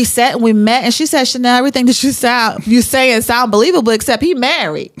 We sat and we met, and she said, Chanel, everything that you say and sound believable, except he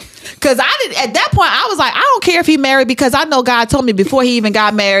married. Because at that point, I was like, I don't care if he married because I know God told me before he even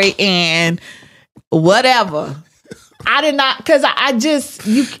got married and whatever. I did not, because I just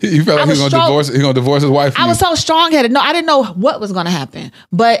you felt like he was gonna divorce his wife. I was so strong-headed. No, I didn't know what was gonna happen,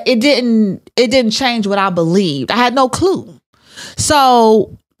 but it didn't change what I believed. I had no clue.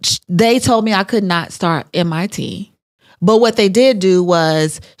 So they told me I could not start MIT. But what they did do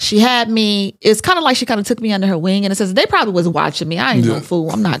was she had me, it's kind of like she kind of took me under her wing, and it says they probably was watching me. I ain't no fool.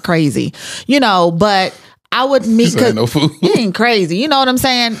 I'm not crazy, but I would meet, because no fool. You ain't crazy. You know what I'm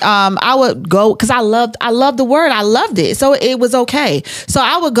saying? I would go because I loved the word. I loved it. So it was okay. So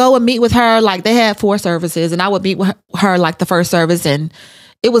I would go and meet with her. Like they had 4 services, and I would meet with her like the first service, and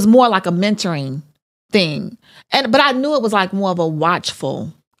it was more like a mentoring thing. But I knew it was like more of a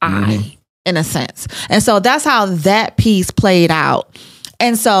watchful eye in a sense. And so that's how that piece played out.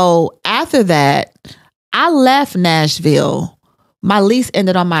 And so after that, I left Nashville. My lease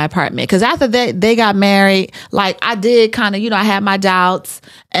ended on my apartment because after that, they got married. Like I did kind of, I had my doubts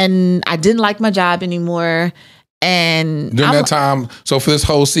and I didn't like my job anymore. And during that time, so for this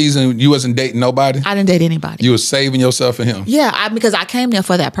whole season, you wasn't dating nobody? I didn't date anybody. You was saving yourself for him? Yeah, because I came there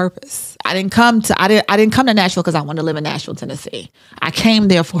for that purpose. I didn't come to Nashville because I wanted to live in Nashville, Tennessee. I came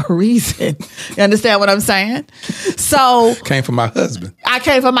there for a reason. You understand what I'm saying? So came for my husband. I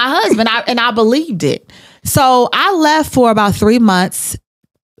came for my husband, and I believed it. So I left for about 3 months,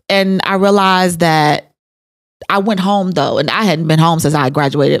 and I realized that I went home though, and I hadn't been home since I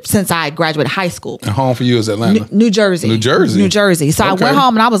graduated high school. And home for you is Atlanta? New Jersey. New Jersey. So okay. I went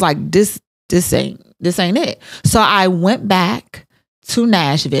home and I was like, this ain't it. So I went back to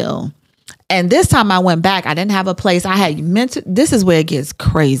Nashville. And this time I went back, I didn't have a place. I had mentored. This is where it gets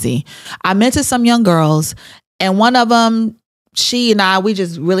crazy. I mentored some young girls, and one of them, she and I, we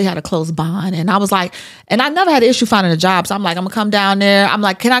just really had a close bond. And I was like, and I never had an issue finding a job. So I'm like, I'm gonna come down there. I'm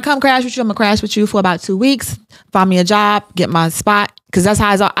like, can I come crash with you? I'm gonna crash with you for about 2 weeks, find me a job, get my spot. Because that's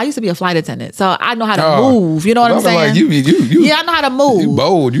how I used to be a flight attendant. So I know how to move. You know what I'm saying? Like you, yeah, I know how to move. You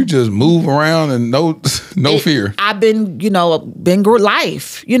bold. You just move around and no fear. I've been, been good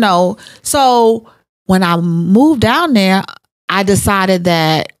life, So when I moved down there, I decided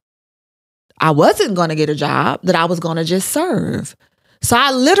that I wasn't going to get a job, that I was going to just serve. So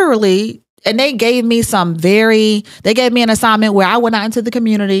I literally, and they gave me an assignment where I went out into the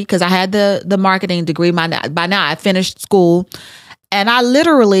community because I had the marketing degree. By now I finished school, and I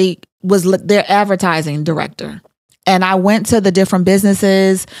literally was their advertising director. And I went to the different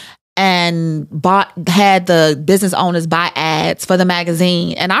businesses and had the business owners buy ads for the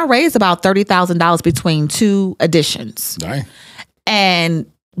magazine. And I raised about $30,000 between 2 editions. Dang.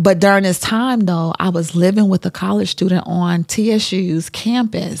 But during this time, though, I was living with a college student on TSU's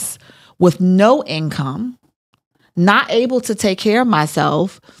campus with no income, not able to take care of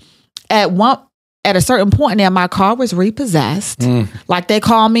myself. At a certain point there, my car was repossessed. Like they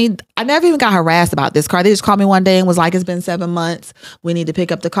called me. I never even got harassed about this car. They just called me one day and was like, it's been 7 months. We need to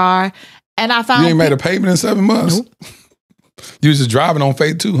pick up the car. And I found— You ain't made a payment in 7 months? Nope. You was just driving on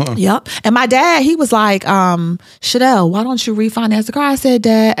faith too, huh? Yep. And my dad, he was like, Chanel, why don't you refinance the car? I said,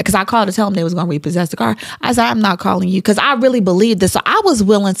 Dad, because I called to tell him they was going to repossess the car. I said, I'm not calling you, because I really believed this. So I was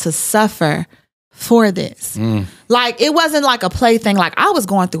willing to suffer for this. Like, it wasn't like a play thing. Like, I was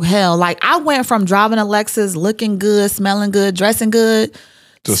going through hell. Like, I went from driving a Lexus, looking good, smelling good, dressing good,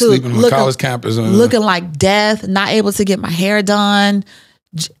 to sleeping on the college campus. Looking like death, not able to get my hair done.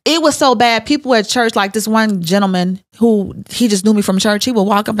 It was so bad. People at church, like this one gentleman who, he just knew me from church. He would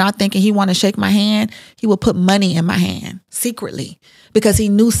walk up not thinking he wanted to shake my hand. He would put money in my hand secretly because he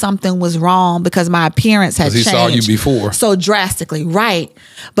knew something was wrong because my appearance had changed. He saw you before. So drastically, right.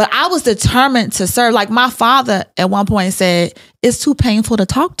 But I was determined to serve. Like my father at one point said, it's too painful to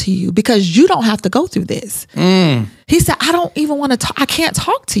talk to you because you don't have to go through this. He said, I don't even want to talk. I can't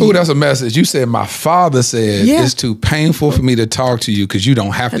talk to you. Oh, that's a message. You said, my father said, it's too painful for me to talk to you because you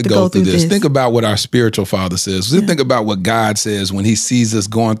don't have to go through this. Think about what our spiritual father says. Think about what God says when he sees us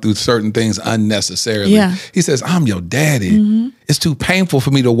going through certain things unnecessarily. He says, I'm your daddy. It's too painful for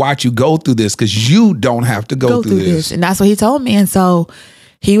me to watch you go through this because you don't have to go through this. And that's what he told me. And so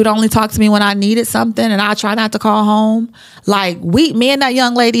he would only talk to me when I needed something, and I try not to call home. Like me and that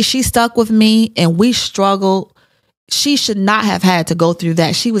young lady, she stuck with me and we struggled. She should not have had to go through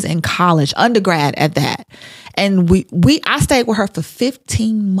that. She was in college, undergrad at that. And I stayed with her for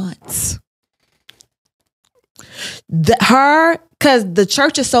 15 months. Because the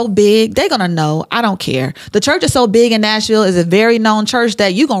church is so big, they're going to know. I don't care. The church is so big in Nashville, is a very known church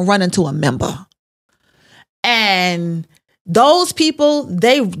that you're going to run into a member. And those people,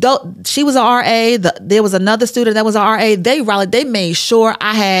 she was an RA. There was another student that was an RA. They made sure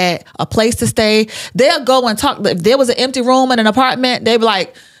I had a place to stay. They'll go and talk. If there was an empty room in an apartment, they be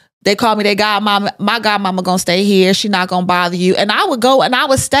like, they called me their godmama. My godmama gonna stay here. She not gonna bother you. And I would go and I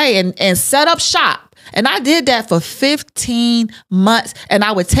would stay and set up shop. And I did that for 15 months. And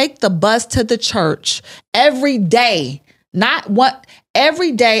I would take the bus to the church every day.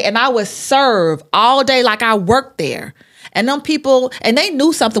 Every day. And I would serve all day like I worked there. And them people, and they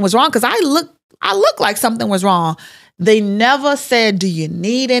knew something was wrong because I looked like something was wrong. They never said, do you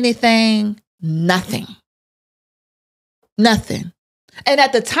need anything? Nothing. And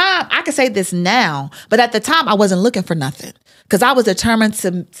at the time, I can say this now, but at the time I wasn't looking for nothing because I was determined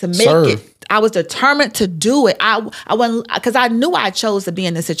to make it. I was determined to do it. I wasn't, because I knew I chose to be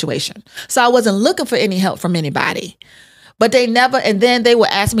in this situation. So I wasn't looking for any help from anybody. But they never, and then they would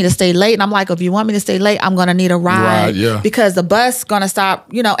ask me to stay late. And I'm like, if you want me to stay late, I'm going to need a ride because the bus going to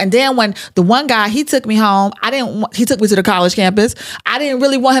stop, And then when the one guy, he took me home, he took me to the college campus. I didn't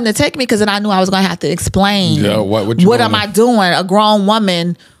really want him to take me because then I knew I was going to have to explain what am I doing, a grown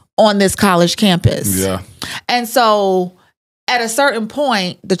woman on this college campus. Yeah. And so at a certain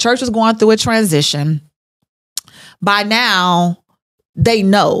point, the church was going through a transition. By now, they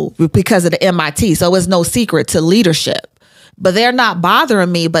know because of the MIT. So it's no secret to leadership. But they're not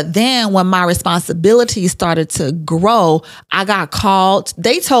bothering me. But then when my responsibilities started to grow, I got called.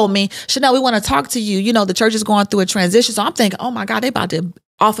 They told me, Chanel, we want to talk to you. The church is going through a transition. So I'm thinking, oh my God, they about to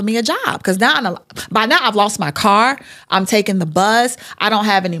offer me a job. Because by now I've lost my car. I'm taking the bus. I don't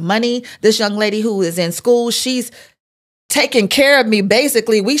have any money. This young lady who is in school, she's taking care of me.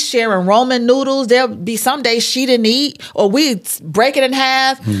 Basically, we sharing ramen noodles. There'll be some days she didn't eat or we break it in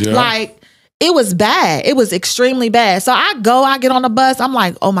half. Yeah. It was bad. It was extremely bad. So I get on the bus. I'm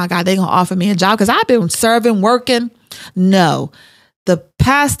like, oh my God, they're going to offer me a job because I've been serving, working. No. The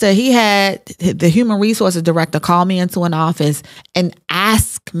pastor, he had the human resources director call me into an office and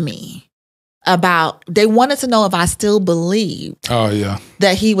ask me they wanted to know if I still believed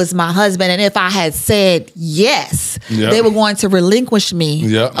that he was my husband. And if I had said yes, they were going to relinquish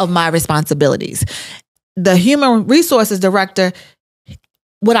me of my responsibilities. The human resources director,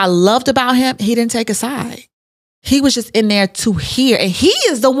 what I loved about him, he didn't take a side. He was just in there to hear. And he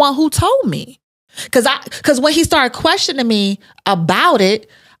is the one who told me. Because when he started questioning me about it,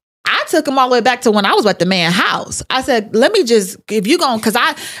 I took him all the way back to when I was at the man's house. I said, let me just, if you're going, because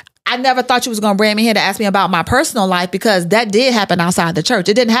I never thought you was going to bring me here to ask me about my personal life because that did happen outside the church.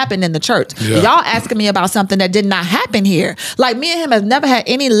 It didn't happen in the church. Yeah. Y'all asking me about something that did not happen here. Like me and him have never had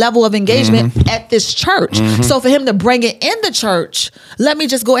any level of engagement at this church. So for him to bring it in the church, let me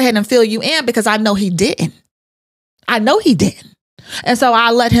just go ahead and fill you in because I know he didn't. And so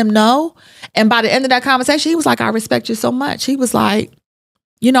I let him know. And by the end of that conversation, he was like, I respect you so much. He was like,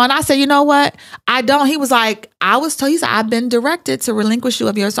 and I said, you know what? I don't. He was like, he said, I've been directed to relinquish you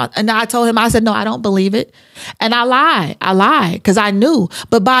of your son. And I told him, I said, no, I don't believe it. And I lied because I knew.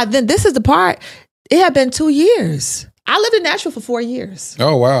 But by then, this is the part, it had been 2 years. I lived in Nashville for 4 years.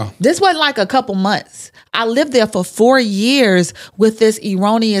 Oh, wow. This wasn't like a couple months. I lived there for 4 years with this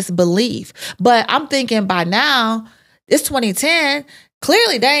erroneous belief. But I'm thinking by now, it's 2010.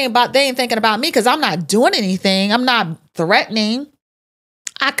 Clearly, they ain't thinking about me because I'm not doing anything. I'm not threatening.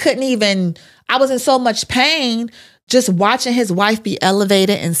 I was in so much pain just watching his wife be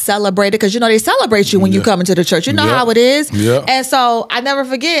elevated and celebrated because, they celebrate you when you come into the church. You know how it is. Yeah. And so I never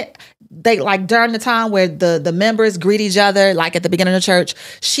forget, they during the time where the members greet each other, like at the beginning of the church,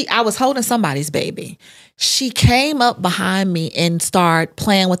 I was holding somebody's baby. She came up behind me and started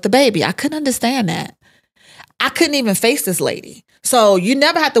playing with the baby. I couldn't understand that. I couldn't even face this lady. So you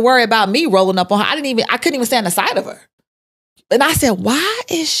never had to worry about me rolling up on her. I couldn't even stand the sight of her. And I said, why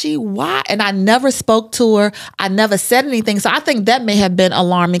is she? Why? And I never spoke to her. I never said anything. So I think that may have been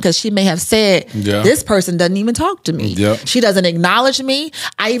alarming because she may have said, this person doesn't even talk to me. Yeah. She doesn't acknowledge me.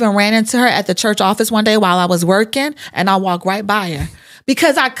 I even ran into her at the church office one day while I was working, and I walked right by her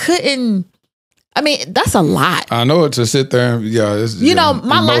because I couldn't. I mean, that's a lot. I know it to sit there and,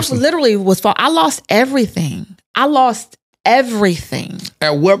 my life literally was falling. I lost everything. Everything.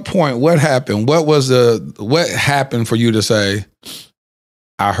 At what point, what happened? What happened for you to say,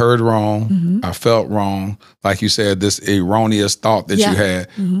 I heard wrong, I felt wrong, like you said, this erroneous thought that you had.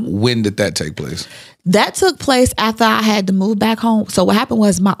 When did that take place? That took place after I had to move back home. So what happened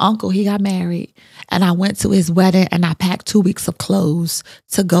was my uncle, he got married, and I went to his wedding, and I packed 2 weeks of clothes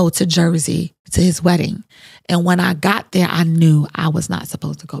to go to Jersey to his wedding. And when I got there, I knew I was not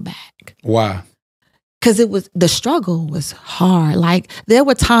supposed to go back. Why? Because the struggle was hard. Like, there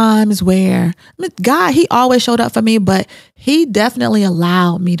were times where, God, he always showed up for me, but he definitely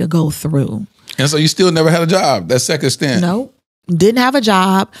allowed me to go through. And so you still never had a job, that second stint? Nope. Didn't have a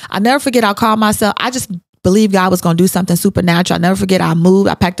job. I never forget, I called myself, I just believed God was going to do something supernatural. I never forget, I moved,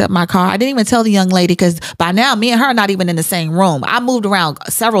 I packed up my car. I didn't even tell the young lady because by now, me and her are not even in the same room. I moved around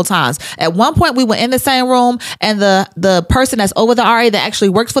several times. At one point, we were in the same room, and the person that's over the RA that actually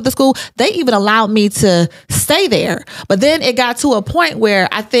works for the school, they even allowed me to stay there. But then it got to a point where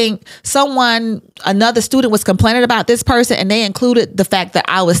I think another student was complaining about this person, and they included the fact that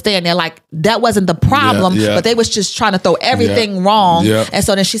I was staying there. Like, that wasn't the problem, but they was just trying to throw everything wrong. Yeah. And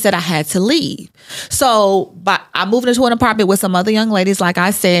so then she said I had to leave. So but I moved into an apartment with some other young ladies, like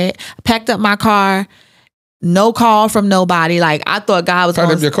I said, packed up my car, no call from nobody. Like, I thought God was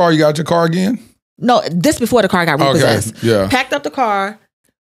packed up your car, you got your car again? No, this before the car got repossessed. Okay. Yeah. Packed up the car,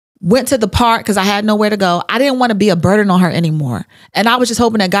 went to the park because I had nowhere to go. I didn't want to be a burden on her anymore. And I was just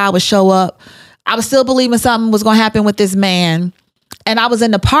hoping that God would show up. I was still believing something was going to happen with this man. And I was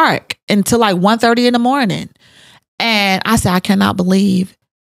in the park until like 1:30 in the morning. And I said, I cannot believe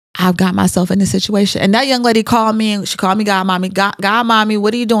I've got myself in this situation. And that young lady called me, and she called me God Mommy. God Mommy,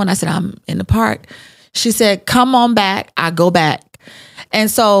 what are you doing? I said, I'm in the park. She said, come on back. I go back.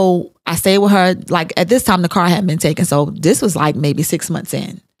 And so I stayed with her. Like, at this time, the car hadn't been taken. So this was like maybe 6 months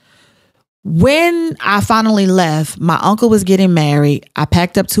in. When I finally left, my uncle was getting married. I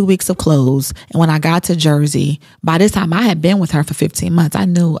packed up 2 weeks of clothes. And when I got to Jersey, by this time I had been with her for 15 months. I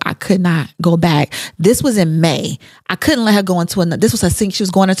knew I could not go back. This was in May. I couldn't let her go into another. This was she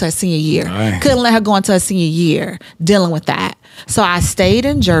was going into her senior year. Right. Couldn't let her go into her senior year dealing with that. So I stayed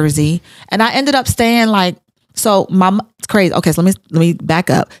in Jersey, and I ended up staying it's crazy. Okay, so let me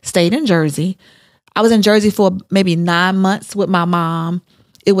back up. Stayed in Jersey. I was in Jersey for maybe 9 months with my mom.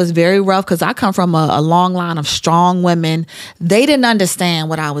 It was very rough because I come from a long line of strong women. They didn't understand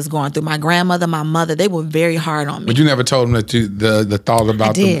what I was going through. My grandmother, my mother, they were very hard on me. But you never told them that the thought about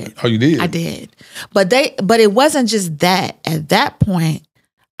I did. Oh, you did? I did. But it wasn't just that. At that point,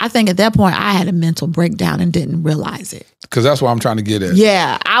 I had a mental breakdown and didn't realize it. Because that's what I'm trying to get at.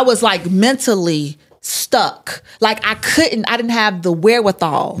 Yeah. I was like mentally stuck. Like, I didn't have the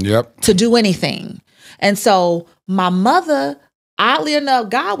wherewithal to do anything. And so my mother, oddly enough,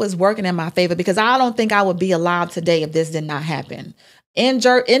 God was working in my favor because I don't think I would be alive today if this did not happen. In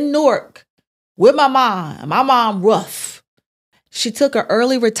Newark, with my mom rough. She took an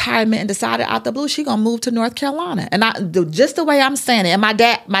early retirement and decided out the blue she gonna move to North Carolina. And just the way I'm saying it, and my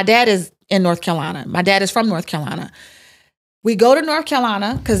dad is in North Carolina. My dad is from North Carolina. We go to North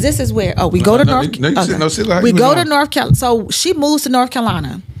Carolina because this is where we go to North Carolina. We go to North Carolina. So she moves to North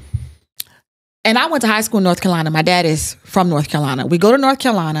Carolina. And I went to high school in North Carolina. My dad is from North Carolina. We go to North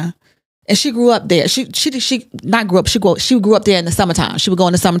Carolina, and she grew up there. She not grew up. She grew up there in the summertime. She would go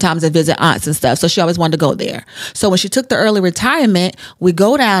in the summertimes and visit aunts and stuff. So she always wanted to go there. So when she took the early retirement, we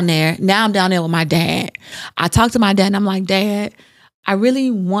go down there. Now I'm down there with my dad. I talked to my dad, and I'm like, Dad, I really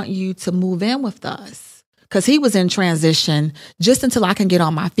want you to move in with us, because he was in transition just until I can get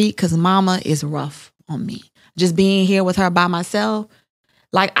on my feet. Because Mama is rough on me. Just being here with her by myself,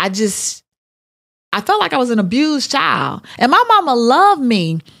 like I felt like I was an abused child. And my mama loved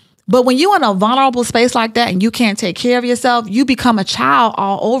me. But when you're in a vulnerable space like that and you can't take care of yourself, you become a child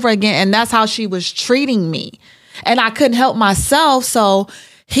all over again. And that's how she was treating me. And I couldn't help myself. So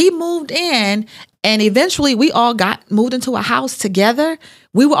he moved in, and eventually we all moved into a house together.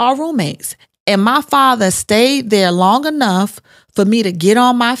 We were all roommates. And my father stayed there long enough for me to get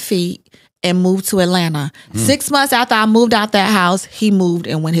on my feet and move to Atlanta. 6 months after I moved out that house, he moved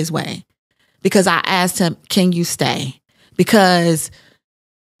and went his way. Because I asked him, can you stay? Because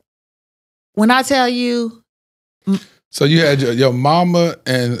when I tell you, So you had your mama,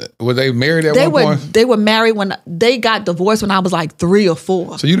 and were they married at one point? They were married when they got divorced when I was like 3 or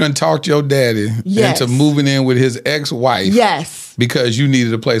 4. So you done talked your daddy into moving in with his ex-wife. Yes. Because you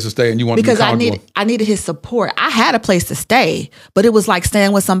needed a place to stay and you wanted to be comfortable. I needed his support. I had a place to stay, but it was like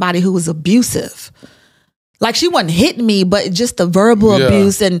staying with somebody who was abusive. Like she wasn't hitting me, but just the verbal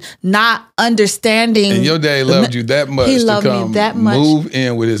abuse and not understanding. And your daddy loved you that much to come move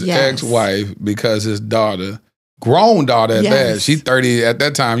in with his ex-wife because his daughter, grown daughter at that, she 30 at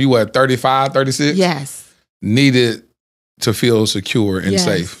that time, you were 35, 36? Yes. Needed to feel secure and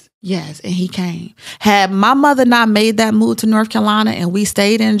safe. Yes, and he came. Had my mother not made that move to North Carolina and we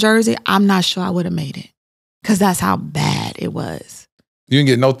stayed in Jersey, I'm not sure I would have made it. Because that's how bad it was. You didn't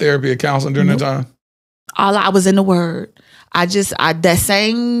get no therapy or counseling during that time? I was in the Word. That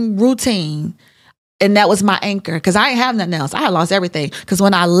same routine. And that was my anchor because I ain't have nothing else. I had lost everything. Because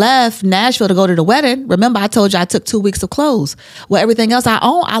when I left Nashville to go to the wedding, remember I told you I took 2 weeks of clothes. Well, everything else I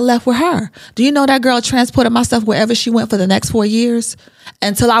own, I left with her. Do you know that girl transported my stuff wherever she went for the next 4 years?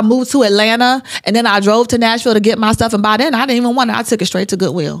 Until I moved to Atlanta. And then I drove to Nashville to get my stuff. And by then, I didn't even want it. I took it straight to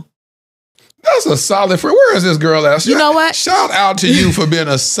Goodwill. That's a solid friend. Where is this girl at? You know what? Shout out to you for being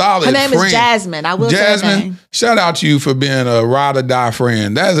a solid friend. Her name is Jasmine. I will say her name. Shout out to you for being a ride or die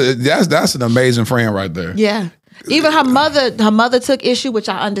friend. That's an amazing friend right there. Yeah. Even her mother took issue, which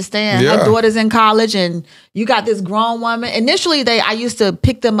I understand. Yeah. Her daughter's in college and you got this grown woman. Initially, I used to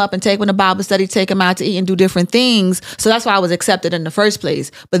pick them up and take them to Bible study, take them out to eat and do different things. So that's why I was accepted in the first place.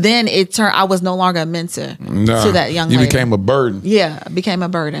 But then it turned, I was no longer a mentor to that young lady. You became a burden. Yeah, I became a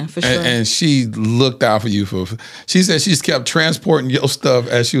burden for sure. And she looked out for you. She said she's kept transporting your stuff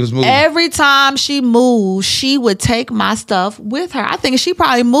as she was moving. Every time she moved, she would take my stuff with her. I think she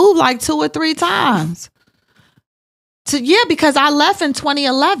probably moved like 2 or 3 times. Because I left in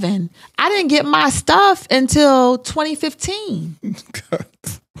 2011. I didn't get my stuff until 2015.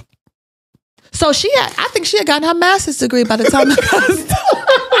 So I think she had gotten her master's degree by the time I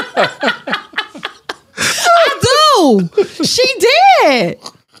got I do. She did.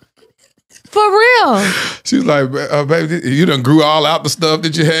 For real. She was like, baby, you done grew all out the stuff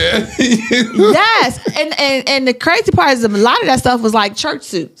that you had. Yes. And the crazy part is a lot of that stuff was like church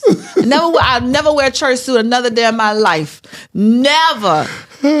suits. I never wear a church suit another day in my life. Never.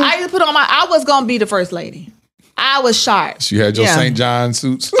 I used to put on I was going to be the first lady. I was sharp. She had your St. John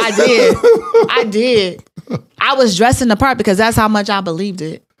suits. I did. I was dressing the part because that's how much I believed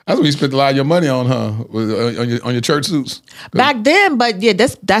it. That's what you spent a lot of your money on, huh? On your church suits. Back then, but yeah,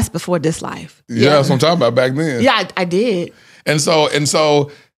 that's before this life. Yeah, that's what I'm talking about back then. Yeah, I did. And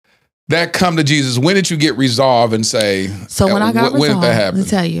so that come to Jesus. When did you get resolved and say? So when I got resolved, when did that happen? Let me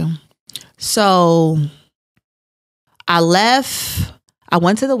tell you. So I left. I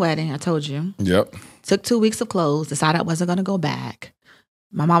went to the wedding. I told you. Yep. Took 2 weeks of clothes. Decided I wasn't going to go back.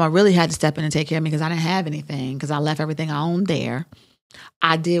 My mama really had to step in and take care of me because I didn't have anything because I left everything I owned there.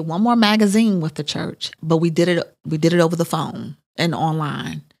 I did one more magazine with the church, but we did it over the phone and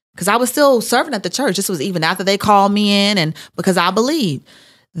online because I was still serving at the church. This was even after they called me in, and because I believed.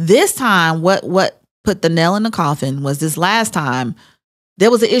 This time, what put the nail in the coffin was this last time. There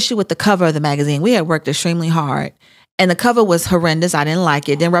was an issue with the cover of the magazine. We had worked extremely hard, and the cover was horrendous. I didn't like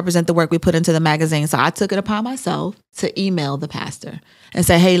it. It didn't represent the work we put into the magazine, so I took it upon myself to email the pastor and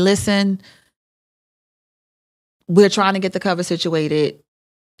say, "Hey, listen. We're trying to get the cover situated.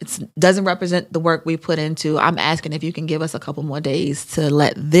 It doesn't represent the work we put into. I'm asking if you can give us a couple more days to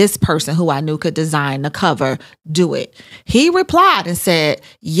let this person who I knew could design the cover do it." He replied and said,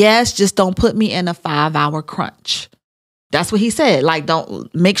 "Yes, just don't put me in a 5-hour crunch." That's what he said. Like,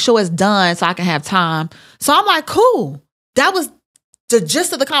 don't make sure it's done so I can have time. So I'm like, cool. That was the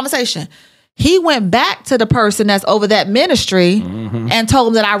gist of the conversation. He went back to the person that's over that ministry and told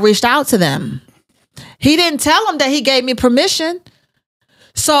him that I reached out to them. He didn't tell him that he gave me permission.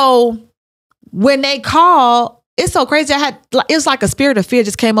 So when they called, it's so crazy. It was like a spirit of fear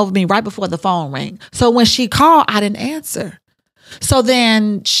just came over me right before the phone rang. So when she called, I didn't answer. So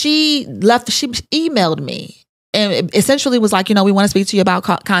then she emailed me and it essentially was like, we want to speak to you about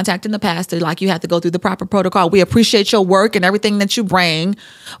contacting the pastor. Like, you have to go through the proper protocol. We appreciate your work and everything that you bring,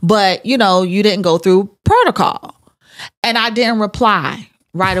 but you didn't go through protocol. And I didn't reply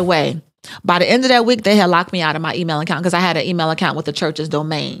right away. By the end of that week, they had locked me out of my email account because I had an email account with the church's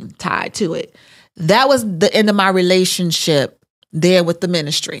domain tied to it. That was the end of my relationship there with the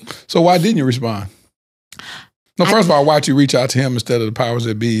ministry. So why didn't you respond? No, first of all, why'd you reach out to him instead of the powers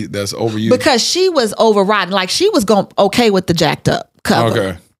that be that's over you? Because she was overriding. Like, she was okay with the jacked up cover.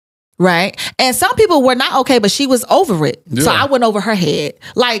 Okay. Right. And some people were not okay, but she was over it. Yeah. So I went over her head.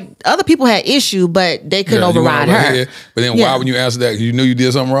 Like other people had issue, but they couldn't override her. Head. But then why when you answer that, you knew you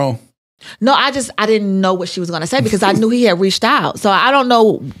did something wrong? No, I didn't know what she was going to say because I knew he had reached out. So I don't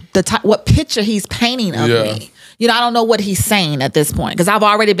know what picture he's painting of me. You know, I don't know what he's saying at this point because I've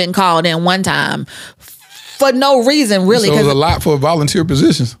already been called in one time for no reason, really. So it was a lot for volunteer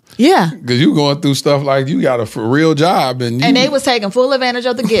positions. Yeah. Because you going through stuff like you got a real job. And they was taking full advantage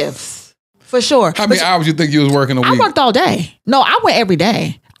of the gifts, for sure. How many hours you think you was working a week? I worked all day. No, I went every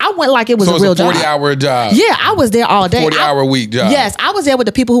day. I went like it was a real job. So it's a 40-hour job. Yeah, I was there all day. 40-hour week job. Yes, I was there with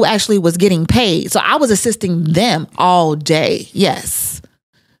the people who actually was getting paid. So I was assisting them all day. Yes.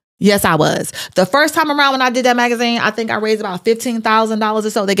 Yes, I was. The first time around when I did that magazine, I think I raised about $15,000 or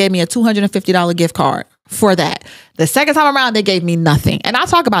so. They gave me a $250 gift card for that. The second time around, they gave me nothing. And I'll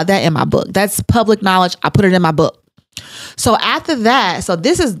talk about that in my book. That's public knowledge. I put it in my book. So after that,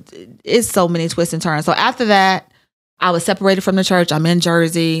 it's so many twists and turns. So after that, I was separated from the church. I'm in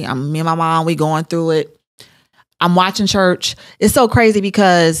Jersey. Me and my mom, we going through it. I'm watching church. It's so crazy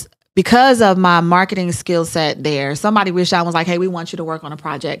because of my marketing skill set there, somebody reached out and was like, hey, we want you to work on a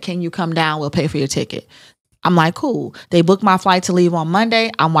project. Can you come down? We'll pay for your ticket. I'm like, cool. They booked my flight to leave on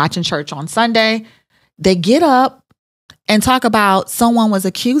Monday. I'm watching church on Sunday. They get up and talk about someone was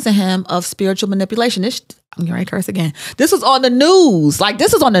accusing him of spiritual manipulation. I'm getting ready to curse again. This was on the news. Like,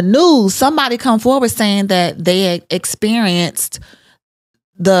 this was on the news. Somebody come forward saying that they had experienced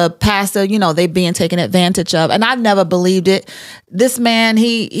the pastor, they being taken advantage of. And I never believed it. This man,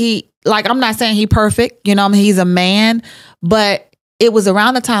 he like, I'm not saying he perfect, he's a man, but it was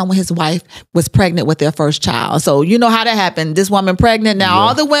around the time when his wife was pregnant with their first child. So you know how that happened. This woman pregnant. Now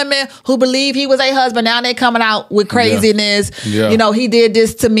all the women who believe he was a husband, now they coming out with craziness. Yeah. He did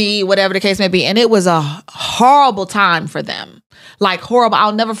this to me, whatever the case may be. And it was a horrible time for them. Like horrible.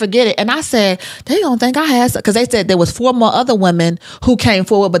 I'll never forget it. And I said, they don't think I had, because they said there was 4 more other women who came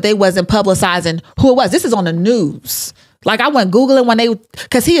forward, but they wasn't publicizing who it was. This is on the news. Like I went Googling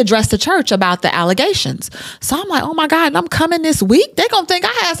because he addressed the church about the allegations. So I'm like, oh my God, and I'm coming this week. They're going to think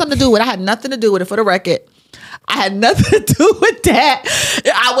I had something to do with it. I had nothing to do with it, for the record. I had nothing to do with that.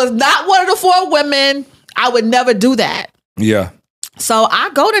 I was not one of the 4 women. I would never do that. Yeah. So I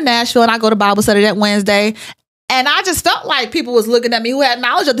go to Nashville and I go to Bible study that Wednesday. And I just felt like people was looking at me who had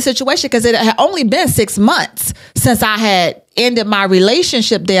knowledge of the situation because it had only been 6 months since I had ended my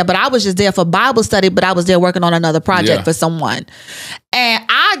relationship there. But I was just there for Bible study, but I was there working on another project for someone. And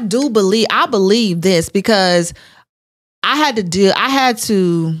I believe this because I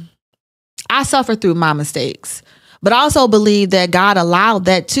suffered through my mistakes. But I also believe that God allowed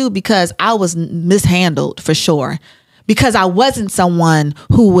that too because I was mishandled for sure. Because I wasn't someone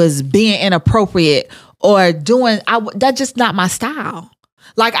who was being inappropriate or that's just not my style.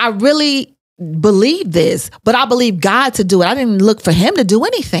 Like I really believe this, but I believe God to do it. I didn't look for him to do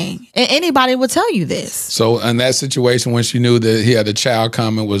anything. And anybody would tell you this. So in that situation, when she knew that he had a child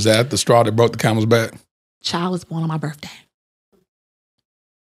coming, was that the straw that broke the camel's back? Child was born on my birthday.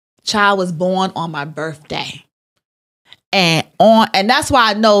 Child was born on my birthday. And that's why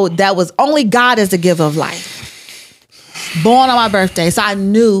I know that was only God is the giver of life. Born on my birthday. So I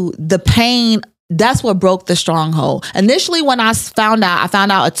knew the pain. That's what broke the stronghold. Initially, when I found out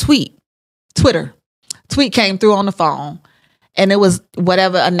a Twitter tweet came through on the phone, and it was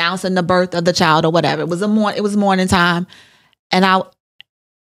whatever announcing the birth of the child or whatever. It was morning time, and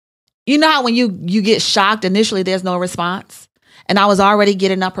you know how when you get shocked initially, there's no response, and I was already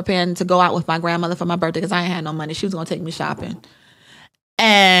getting up preparing to go out with my grandmother for my birthday because I ain't had no money. She was gonna take me shopping,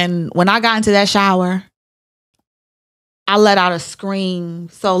 and when I got into that shower, I let out a scream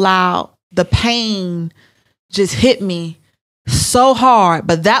so loud. The pain just hit me so hard,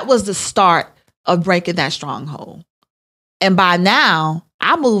 but that was the start of breaking that stronghold. And by now,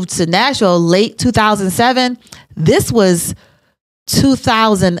 I moved to Nashville late 2007. This was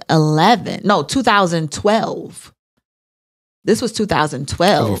 2012. This was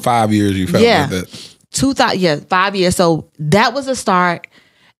 2012. For 5 years, you felt like that. 5 years. So that was a start.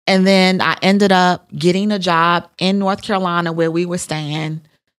 And then I ended up getting a job in North Carolina where we were staying.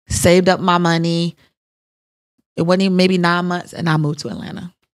 Saved up my money. It wasn't even maybe 9 months, and I moved to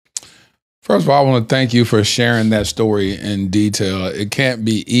Atlanta. First of all, I want to thank you for sharing that story in detail. It can't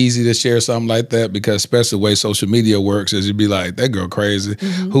be easy to share something like that because especially the way social media works is you'd be like, that girl crazy.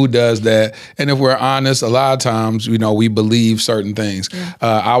 Mm-hmm. Who does that? And if we're honest, a lot of times, we believe certain things. Yeah.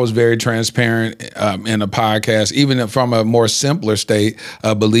 I was very transparent in a podcast, even from a more simpler state,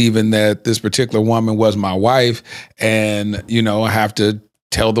 believing that this particular woman was my wife. And, I have to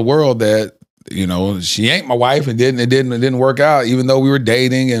tell the world that you know, she ain't my wife, and it didn't work out, even though we were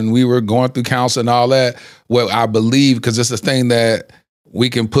dating and we were going through counseling and all that. What I believe, because it's the thing that we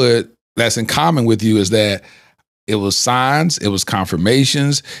can put that's in common with you, is that it was signs, it was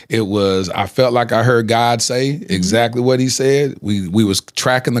confirmations, it was, I felt like I heard God say exactly what he said. We was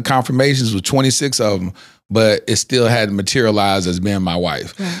tracking the confirmations with 26 of them, but it still hadn't materialized as being my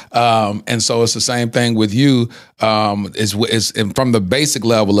wife. Right. And so it's the same thing with you. It's from the basic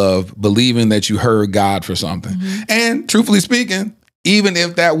level of believing that you heard God for something. And truthfully speaking, even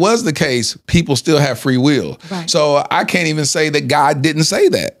if that was the case, people still have free will. Right. So I can't even say that God didn't say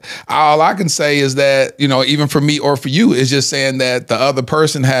that. All I can say is that, you know, even for me or for you, is just saying that the other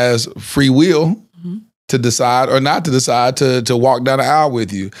person has free will to decide or not to decide to walk down the aisle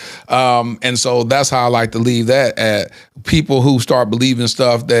with you. And so that's how I like to leave that at people who start believing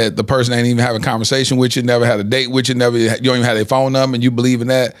stuff that the person ain't even having a conversation with you, never had a date with you, you don't even have their phone number, and you believe in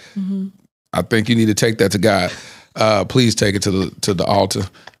that. I think you need to take that to God. Please take it to the altar.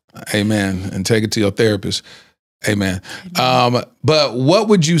 Amen. And take it to your therapist. Amen. But what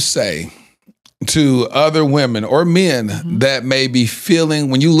would you say to other women or men that may be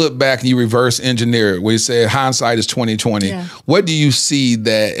feeling, when you look back and you reverse engineer it, where you say hindsight is 20/20, what do you see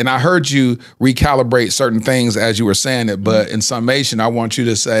that, and I heard you recalibrate certain things as you were saying it, but in summation, I want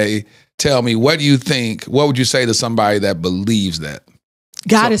you to tell me, what do you think, what would you say to somebody that believes that?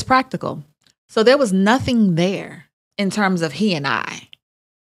 God is practical. So there was nothing there in terms of he and I.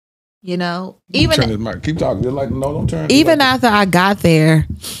 You know, even turn this mic. Keep talking. You're like, no, don't turn. Even after I got there,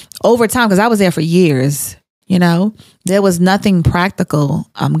 over time, because I was there for years, you know, there was nothing practical.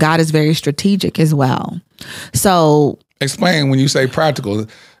 God is very strategic as well. So explain when you say practical.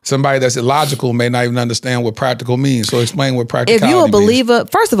 Somebody that's illogical may not even understand what practical means. So explain what practicality means. If you're a believer,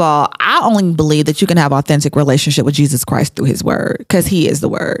 first of all, I only believe that you can have authentic relationship with Jesus Christ through his word, because he is the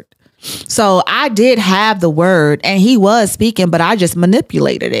word. So I did have the word and he was speaking, but I just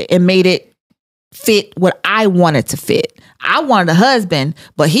manipulated it and made it fit what I wanted to fit. I wanted a husband,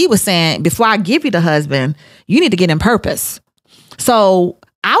 but he was saying, before I give you the husband, you need to get in purpose. So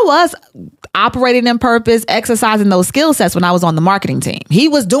I was operating in purpose, exercising those skill sets when I was on the marketing team. He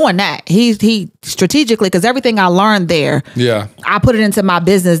was doing that. He strategically, because everything I learned there, I put it into my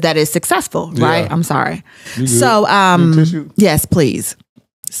business that is successful, right? I'm sorry. So, yes, please.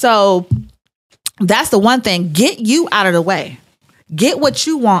 So that's the one thing. Get you out of the way. Get what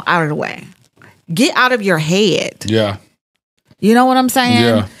you want out of the way. Get out of your head. Yeah. You know what I'm saying?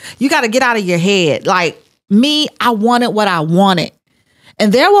 Yeah. You got to get out of your head. Like me, I wanted what I wanted.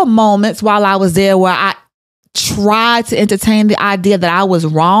 And there were moments while I was there where I tried to entertain the idea that I was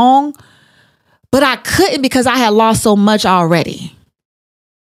wrong, but I couldn't because I had lost so much already.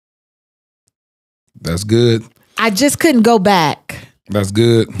 That's good. I just couldn't go back. That's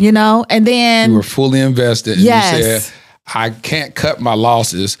good. You know, and then you were fully invested. And yes. You said, I can't cut my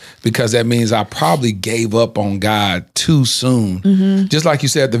losses because that means I probably gave up on God too soon. Just like you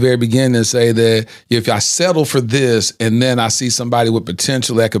said at the very beginning, and say that if I settle for this and then I see somebody with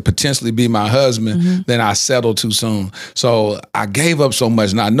potential that could potentially be my husband, then I settle too soon. So I gave up so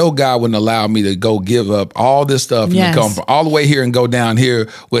much. And I know God wouldn't allow me to go give up all this stuff and to come from all the way here and go down here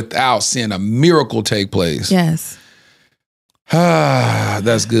without seeing a miracle take place. Yes.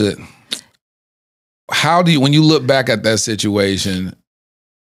 That's good. How do you, when you look back at that situation,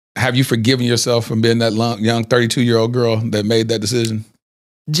 have you forgiven yourself from being that young 32-year-old girl that made that decision?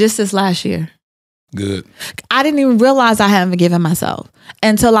 Just this last year. Good. I didn't even realize I hadn't forgiven myself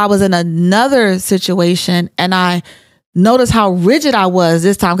until I was in another situation and I noticed how rigid I was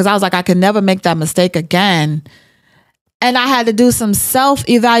this time, because I was like, I could never make that mistake again. And I had to do some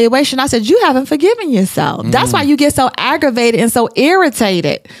self-evaluation. I said, you haven't forgiven yourself. That's why you get so aggravated and so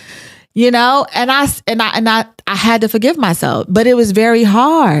irritated. You know, and I had to forgive myself, but it was very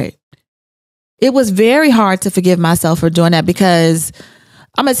hard. It was very hard to forgive myself for doing that, because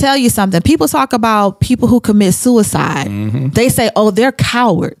I'm going to tell you something. People talk about people who commit suicide. They say, oh, they're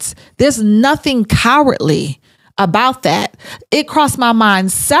cowards. There's nothing cowardly about that. It crossed my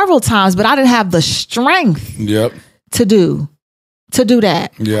mind several times, but I didn't have the strength to do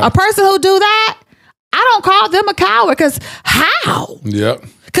that. A person who do that, I don't call them a coward, because how?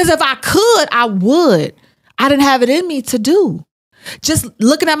 Because if I could, I would. I didn't have it in me to do. Just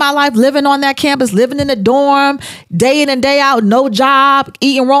looking at my life, living on that campus, living in the dorm, day in and day out, no job,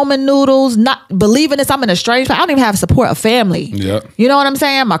 eating ramen noodles, not believing this. I'm in a strange place. I don't even have support of family. You know what I'm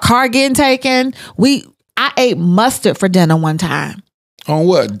saying? My car getting taken. I ate mustard for dinner one time. On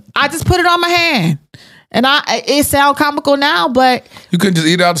what? I just put it on my hand. And it sounds comical now, but you couldn't just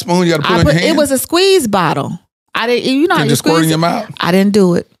eat it out of the spoon. You got to put it in your hand. It was a squeeze bottle. I didn't. You know, you just squirt in your mouth. I didn't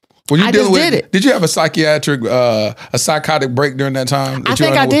do it. Were you I dealing just did it. Did you have a psychotic break during that time? I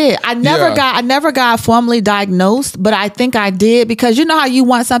think I did. I never got formally diagnosed, but I think I did, because you know how you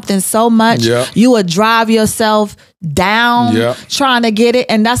want something so much, you would drive yourself down trying to get it.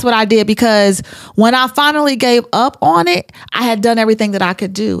 And that's what I did, because when I finally gave up on it, I had done everything that I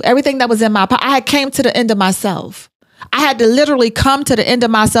could do. Everything that was in my power. I had came to the end of myself. I had to literally come to the end of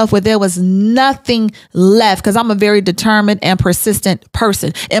myself where there was nothing left, because I'm a very determined and persistent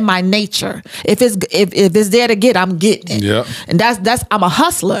person in my nature. If it's there to get, I'm getting it. Yeah. And that's I'm a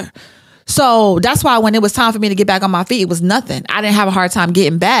hustler. So that's why when it was time for me to get back on my feet, it was nothing. I didn't have a hard time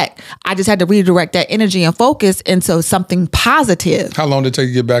getting back. I just had to redirect that energy and focus into something positive. How long did it take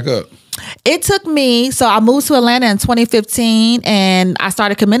you to get back up? It took me, so I moved to Atlanta in 2015, and I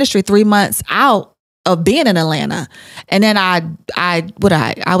started ministry 3 months out of being in Atlanta. And then I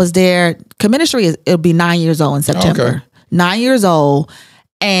was there. Ministry it'll be 9 years old in September. Okay. 9 years old.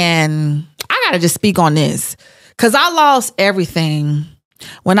 And I gotta just speak on this, because I lost everything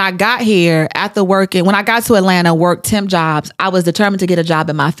when I got here after working. When I got to Atlanta, worked temp jobs. I was determined to get a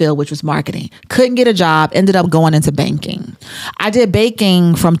job in my field, which was marketing. Couldn't get a job, ended up going into banking. I did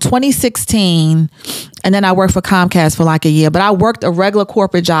banking from 2016, and then I worked for Comcast for like a year, but I worked a regular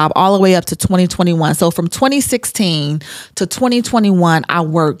corporate job all the way up to 2021. So from 2016 to 2021, I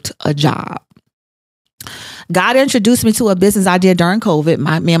worked a job. God introduced me to a business I did during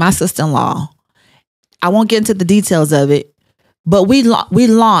COVID, me and my sister-in-law. I won't get into the details of it, but we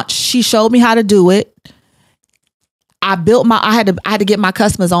launched. She showed me how to do it. I had to get my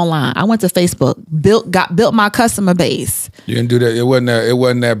customers online. I went to Facebook, built my customer base. You didn't do that. It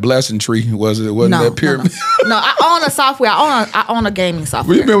wasn't that blessing tree, was it? It wasn't that pyramid. No, I own a software. I own a gaming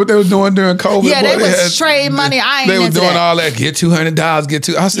software. You remember what they was doing during COVID? Yeah, they was trade money. They was doing all that. Get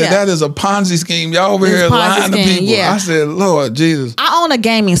 $200. I said that is a Ponzi scheme. Y'all over here lying to people. Yeah. I said, Lord Jesus. I own a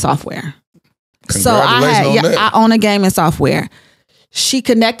gaming software. So I own a gaming software. She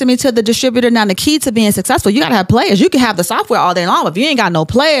connected me to the distributor. Now, the key to being successful, you got to have players. You can have the software all day long. If you ain't got no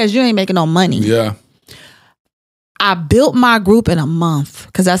players, you ain't making no money. Yeah. I built my group in a month,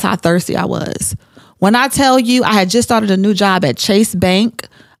 because that's how thirsty I was. When I tell you, I had just started a new job at Chase Bank.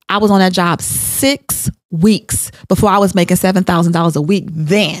 I was on that job 6 weeks before I was making $7,000 a week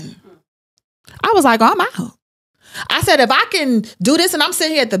then. I was like, oh, I'm out. I said, if I can do this and I'm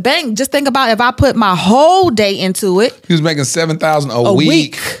sitting here at the bank, just think about if I put my whole day into it. He was making $7,000 a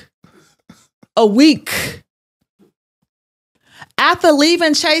week. A week. After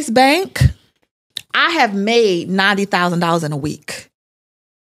leaving Chase Bank, I have made $90,000 in a week.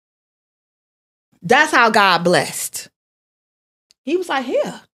 That's how God blessed. He was like,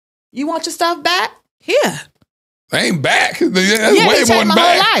 here, you want your stuff back? Here. I ain't back. That's way more than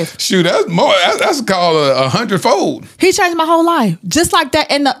back. Whole life. Shoot, that's more. That's called a 100-fold. He changed my whole life, just like that.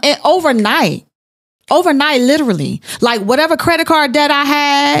 And overnight, literally, like whatever credit card debt I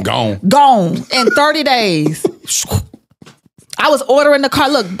had, gone in 30 days. I was ordering the car.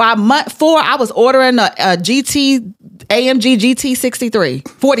 Look, by month 4, I was ordering a AMG GT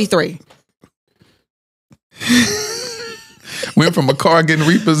 43. Went from a car getting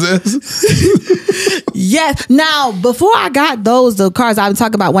repossessed. Yes. Now, before I got the cars I've been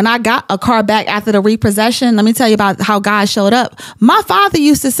talking about, when I got a car back after the repossession, let me tell you about how God showed up. My father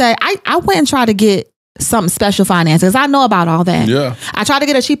used to say, I went and tried to get something special finance, because I know about all that. Yeah. I tried to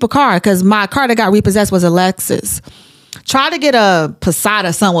get a cheaper car, because my car that got repossessed was a Lexus. Tried to get a Passat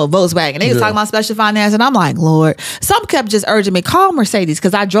or something with Volkswagen. They was talking about special finance, and I'm like, Lord. Some kept just urging me, call Mercedes,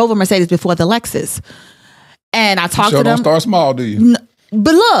 because I drove a Mercedes before the Lexus. And I talked to them. Don't start small, do you?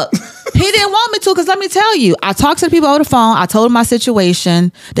 But look, he didn't want me to, because let me tell you, I talked to the people over the phone. I told them my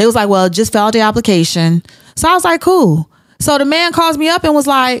situation. They was like, well, just fill out the application. So I was like, cool. So the man calls me up and was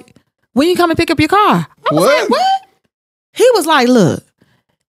like, when you come and pick up your car? I was like, what? He was like, look,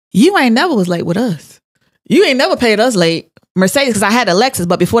 you ain't never was late with us. You ain't never paid us late. Mercedes, because I had a Lexus,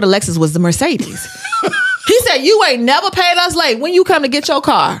 but before the Lexus was the Mercedes. He said, you ain't never paid us late when you come to get your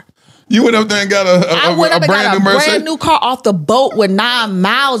car. You went up there and got a brand new car off the boat with 9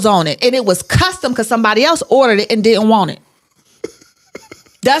 miles on it. And it was custom because somebody else ordered it and didn't want it.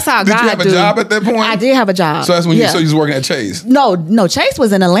 That's how God do. Did you have a job at that point? I did have a job. So that's when you was working at Chase? No, Chase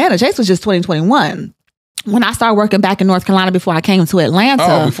was in Atlanta. Chase was just 2021. When I started working back in North Carolina before I came to Atlanta.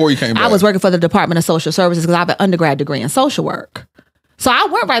 Oh, before you came back. I was working for the Department of Social Services because I have an undergrad degree in social work. So I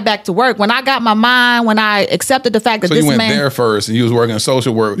went right back to work. When I got my mind, when I accepted the fact that this man... So you went there first and you was working in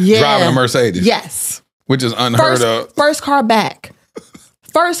social work, driving a Mercedes. Yes. Which is unheard of. First car back.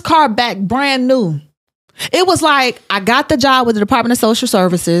 First car back, brand new. It was like I got the job with the Department of Social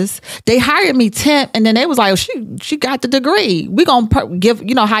Services. They hired me temp, and then they was like, she got the degree. We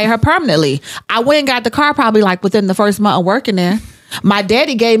gonna hire her permanently. I went and got the car probably like within the first month of working there. My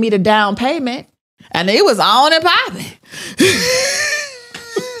daddy gave me the down payment, and it was on and popping.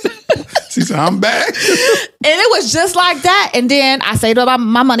 She said, I'm back. And it was just like that. And then I saved up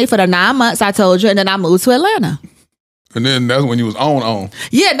my money for the 9 months I told you, and then I moved to Atlanta. And then that's when you was on.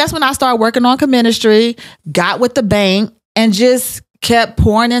 Yeah, that's when I started working on ministry, got with the bank, and just kept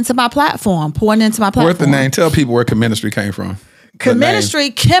pouring into my platform. Where's the name? Tell people where ministry came from.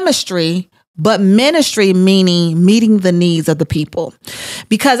 Ministry, chemistry, but ministry meaning meeting the needs of the people.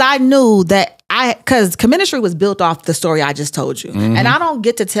 Because I knew that because ministry was built off the story I just told you. And I don't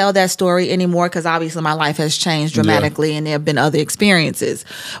get to tell that story anymore because obviously my life has changed dramatically and there have been other experiences.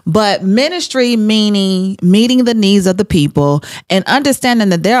 But ministry meaning meeting the needs of the people and understanding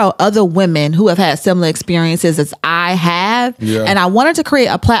that there are other women who have had similar experiences as I have. Yeah. And I wanted to create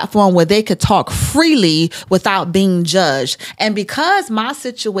a platform where they could talk freely without being judged. And because my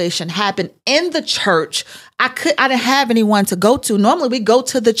situation happened in the church, I didn't have anyone to go to. Normally we go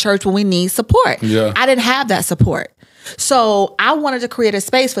to the church when we need support. Yeah. I didn't have that support. So I wanted to create a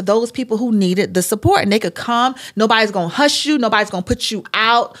space for those people who needed the support, and they could come. Nobody's going to hush you. Nobody's going to put you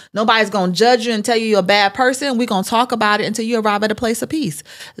out. Nobody's going to judge you and tell you you're a bad person. We're going to talk about it until you arrive at a place of peace.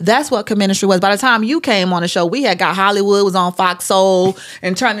 That's what ministry was. By the time you came on the show, we had got Hollywood, was on Fox Soul,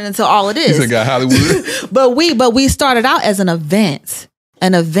 and turned it into all of this. You said got Hollywood? But we started out as an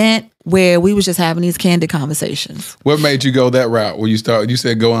event where we was just having these candid conversations. What made you go that route? Where you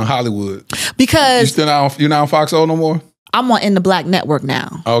said go in Hollywood? Because you're not on Fox Soul no more? I'm on In the Black Network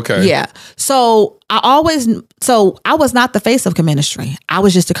now. Okay. Yeah. So I was not the face of ministry. I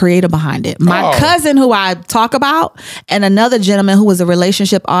was just the creator behind it. My cousin who I talk about and another gentleman who was a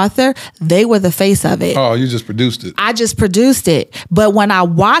relationship author, they were the face of it. Oh, you just produced it. I just produced it. But when I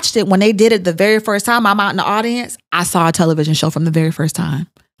watched it, when they did it the very first time, I'm out in the audience, I saw a television show from the very first time.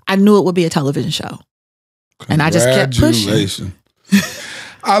 I knew it would be a television show. And I just kept pushing.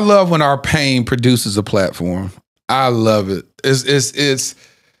 I love when our pain produces a platform. I love it. It's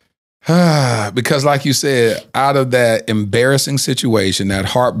because like you said, out of that embarrassing situation, that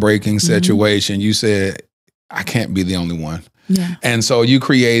heartbreaking situation, you said, I can't be the only one. Yeah. And so you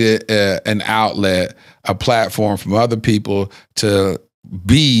created an outlet, a platform from other people to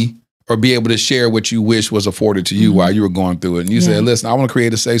be able to share what you wish was afforded to you while you were going through it. And you said, listen, I want to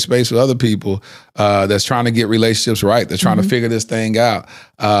create a safe space for other people that's trying to get relationships right, that's trying to figure this thing out.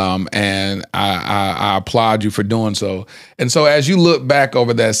 And I applaud you for doing so. And so as you look back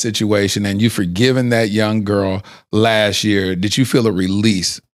over that situation and you've forgiven that young girl last year, did you feel a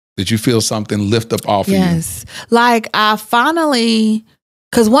release? Did you feel something lift up off of you? Yes. Like I finally...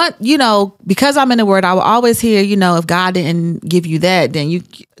 Because because I'm in the Word, I will always hear, if God didn't give you that, then you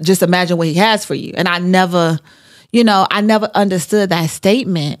just imagine what He has for you. And I never understood that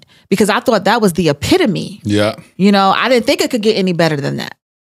statement because I thought that was the epitome. Yeah. I didn't think it could get any better than that.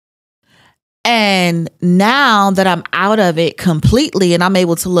 And now that I'm out of it completely and I'm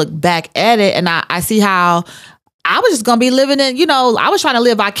able to look back at it and I see how I was just going to be living in, I was trying to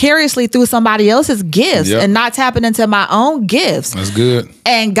live vicariously through somebody else's gifts and not tapping into my own gifts. That's good.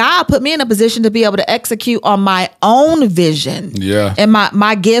 And God put me in a position to be able to execute on my own vision. Yeah. And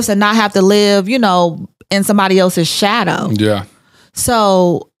my gifts and not have to live, in somebody else's shadow. Yeah.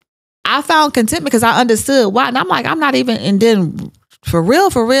 So I found contentment because I understood why. And I'm like, I'm not even, and then for real,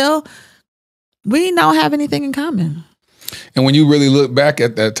 we don't have anything in common. And when you really look back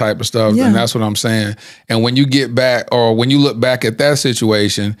at that type of stuff, and that's what I'm saying. And when you get back, or when you look back at that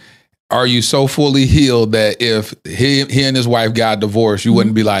situation, are you so fully healed that if he and his wife got divorced, you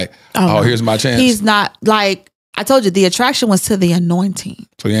wouldn't be like, no. Here's my chance? He's not like, I told you, the attraction was to the anointing.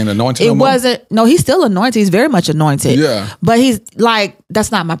 So he ain't anointed no more? Wasn't, no, he's still anointed. He's very much anointed. Yeah. But he's like,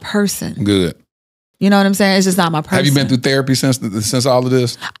 that's not my person. Good. You know what I'm saying? It's just not my person. Have you been through therapy since all of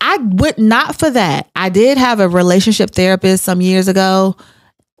this? I went not for that. I did have a relationship therapist some years ago.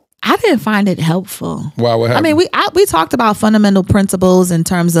 I didn't find it helpful. Why? What happened? I mean, we talked about fundamental principles in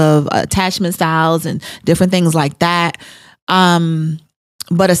terms of attachment styles and different things like that.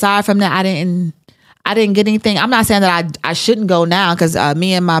 But aside from that, I didn't get anything. I'm not saying that I shouldn't go now because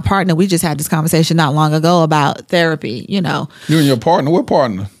me and my partner, we just had this conversation not long ago about therapy. You and your partner? What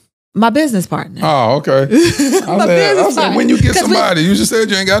partner? My business partner. Oh, okay. I said, when you get somebody, you just said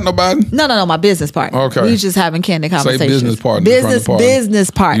you ain't got nobody? No, my business partner. Okay. We just having candid conversations. Say business partner. Business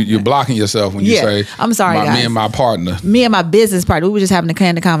partner. You're blocking yourself when you say, I'm sorry, guys. Me and my partner. Me and my business partner. We were just having a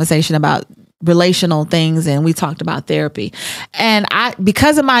candid conversation about relational things, and we talked about therapy. And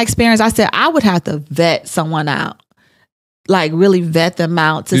because of my experience, I said I would have to vet someone out. Like really vet them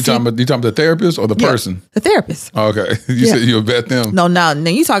out to see. You talking about the therapist or the person? The therapist. Oh, okay. You said you'll vet them. No. Now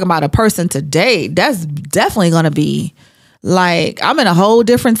you talking about a person to date. That's definitely going to be like, I'm in a whole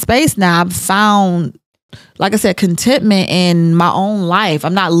different space now. I've found, like I said, contentment in my own life.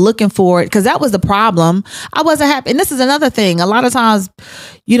 I'm not looking for it because that was the problem. I wasn't happy. And this is another thing. A lot of times,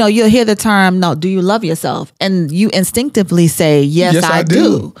 you'll hear the term, no, do you love yourself? And you instinctively say, yes, I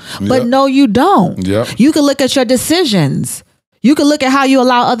do. But no, you don't. Yep. You can look at your decisions. You can look at how you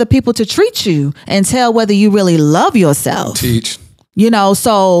allow other people to treat you and tell whether you really love yourself. Teach.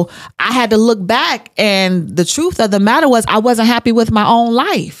 So I had to look back, and the truth of the matter was I wasn't happy with my own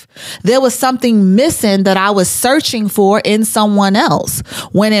life. There was something missing that I was searching for in someone else,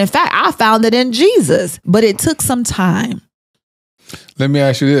 when in fact I found it in Jesus, but it took some time. Let me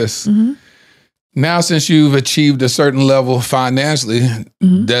ask you this. Mm-hmm. Now, since you've achieved a certain level financially,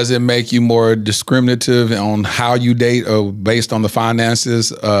 mm-hmm. does it make you more discriminative on how you date, or based on the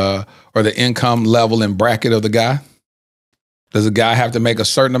finances or the income level and bracket of the guy? Does a guy have to make a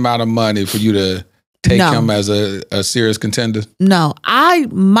certain amount of money for you to take him as a serious contender? No, I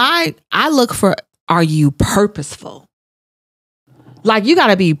look for, are you purposeful? Like, you got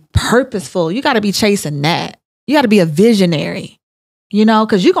to be purposeful. You got to be chasing that. You got to be a visionary,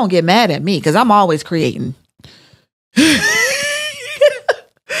 because you're going to get mad at me because I'm always creating. You're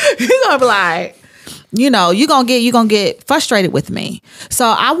going to be like, you're gonna get frustrated with me. So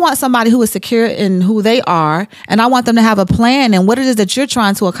I want somebody who is secure in who they are, and I want them to have a plan and what it is that you're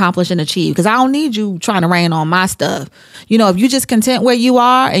trying to accomplish and achieve. Because I don't need you trying to rain on my stuff. If you just content where you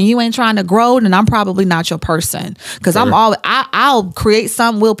are and you ain't trying to grow, then I'm probably not your person. Because I'll create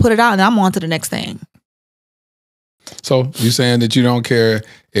something, we'll put it out, and I'm on to the next thing. So you saying that you don't care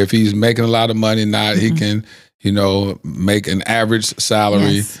if he's making a lot of money, not he can, make an average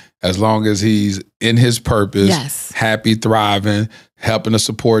salary. Yes. As long as he's in his purpose, yes. happy, thriving, helping to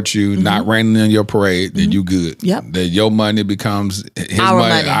support you, mm-hmm. not raining in your parade, then you good. Yep. That your money becomes his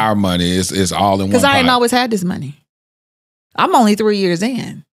money, our money. It's all in one pot. Because I ain't always had this money. I'm only 3 years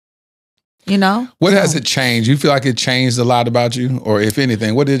in. What has it changed? You feel like it changed a lot about you? Or if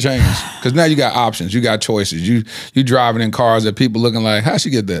anything, what did it change? Because now you got options. You got choices. You driving in cars that people looking like, how'd she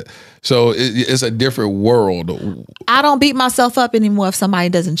get that? So it's a different world. I don't beat myself up anymore if somebody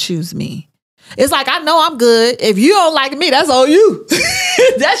doesn't choose me. It's like, I know I'm good. If you don't like me, that's on you.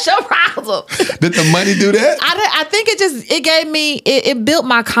 That's your problem. Did the money do that? I think it gave me, it built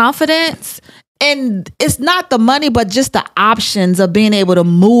my confidence. And it's not the money, but just the options of being able to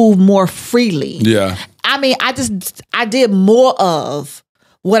move more freely. Yeah. I mean, I did more of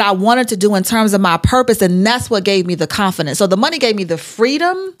what I wanted to do in terms of my purpose. And that's what gave me the confidence. So the money gave me the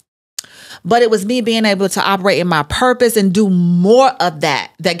freedom, but it was me being able to operate in my purpose and do more of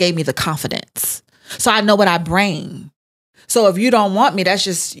that gave me the confidence. So I know what I bring. So if you don't want me, that's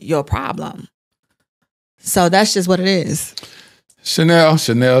just your problem. So that's just what it is. Chanel.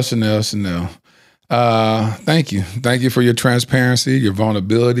 Thank you. Thank you for your transparency, your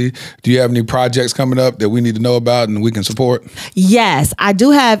vulnerability. Do you have any projects coming up that we need to know about and we can support? Yes, I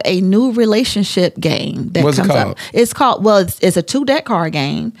do have a new relationship game that What's comes it called? up. It's called, it's a 2-deck card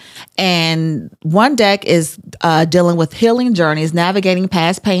game. And one deck is dealing with healing journeys, navigating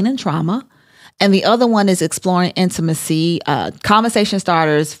past pain and trauma. And the other one is exploring intimacy, conversation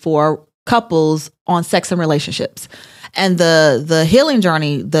starters for couples on sex and relationships. And the healing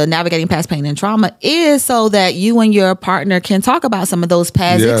journey, the navigating past pain and trauma, is so that you and your partner can talk about some of those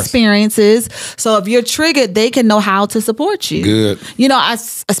past experiences. So if you're triggered, they can know how to support you. Good.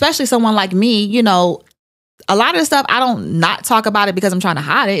 Especially someone like me, a lot of the stuff, I don't not talk about it because I'm trying to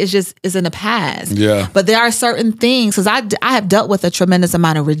hide it. It's in the past. Yeah. But there are certain things, because I have dealt with a tremendous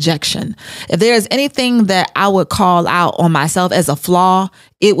amount of rejection. If there's anything that I would call out on myself as a flaw,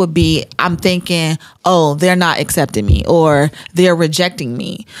 it would be, I'm thinking, oh, they're not accepting me or they're rejecting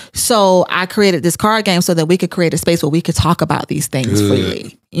me. So I created this card game so that we could create a space where we could talk about these things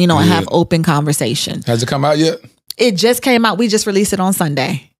freely, and have open conversation. Has it come out yet? It just came out. We just released it on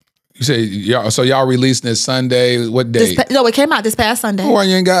Sunday. You say y'all releasing this Sunday? What day? It came out this past Sunday. Why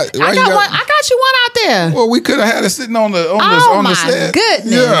you ain't got? I got you one out there. Well, we could have had it sitting on the set.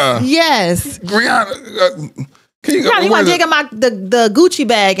 Goodness! Yeah. Yes. Brianna, you want to dig in the Gucci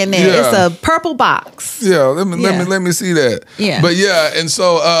bag in there? Yeah. It's a purple box. Yeah. Let me see that. Yeah. But and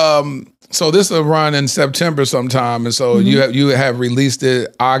so this will run in September sometime, and so you have released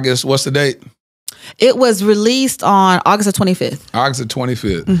it August. What's the date? It was released on August the 25th. August the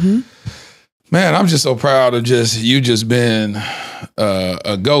 25th. Mm-hmm. Man, I'm just so proud of you just being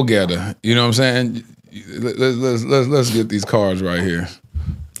a go-getter. You know what I'm saying? Let's get these cards right here.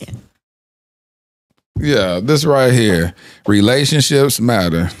 Yeah, this right here. Relationships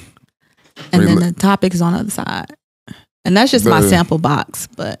matter. And then the topic is on the other side. And that's just my sample box.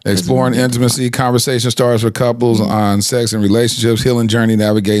 But exploring intimacy, conversation starts with couples on sex and relationships, healing journey,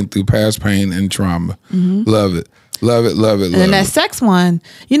 navigating through past pain and trauma. Love it. Love it, love it, love it. And then that sex one,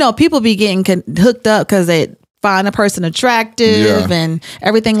 people be getting hooked up because they find a person attractive and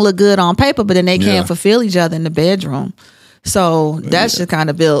everything look good on paper, but then they can't fulfill each other in the bedroom. So that's just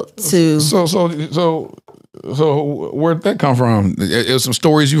kind of built to. So where'd that come from? Is some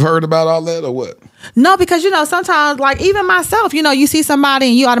stories you've heard about all that or what? No, because sometimes, like even myself, you see somebody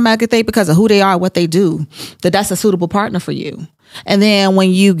and you automatically think because of who they are, what they do, that's a suitable partner for you. And then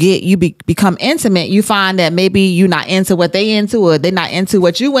when you become intimate, you find that maybe you're not into what they into, or they're not into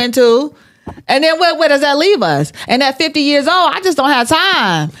what you into. And then where does that leave us? And at 50 years old, I just don't have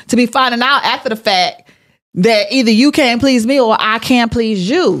time to be finding out after the fact that either you can't please me or I can't please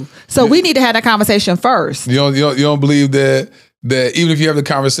you. So we need to have that conversation first. You don't believe that even if you have the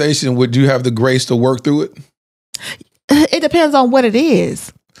conversation, would you have the grace to work through it? It depends on what it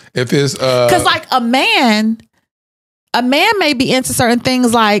is. If it's because like a man may be into certain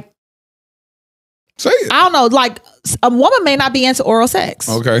things, like say it. I don't know, like a woman may not be into oral sex.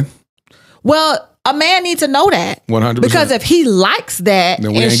 Okay. Well, a man needs to know that 100%. Because if he likes that,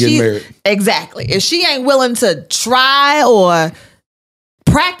 then we ain't getting married. Exactly. If she ain't willing to try or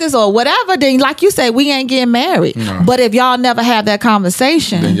practice or whatever, then like you say, we ain't getting married. No. But if y'all never have that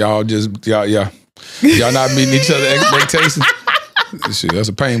conversation, then y'all not meeting each other's expectations. Shit, that's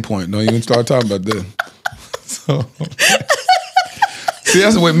a pain point. Don't even start talking about that. So. See,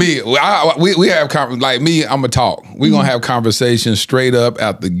 that's with me. We have like me. I'm a talk. We gonna have conversations straight up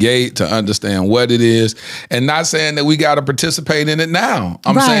out the gate to understand what it is, and not saying that we got to participate in it now.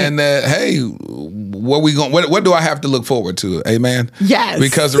 I'm saying that hey, what do I have to look forward to? Amen. Yes.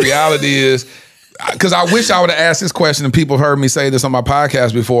 Because the reality is, because I wish I would have asked this question, and people have heard me say this on my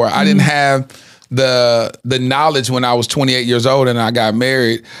podcast before. I didn't have the knowledge when I was 28 years old and I got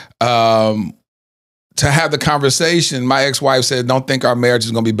married. To have the conversation, my ex-wife said, don't think our marriage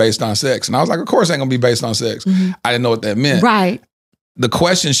is going to be based on sex. And I was like, of course it ain't going to be based on sex. I didn't know what that meant. Right. The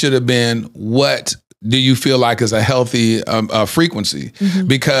question should have been, what do you feel like is a healthy frequency?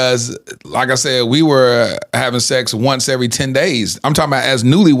 Because like I said, we were having sex once every 10 days. I'm talking about as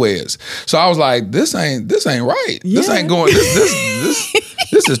newlyweds. So I was like, this ain't right. Yeah. This ain't going,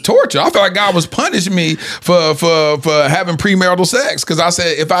 this is torture. I felt like God was punishing me for having premarital sex. Because I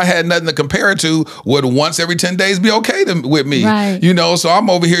said, if I had nothing to compare it to, would once every 10 days be okay with me? Right. So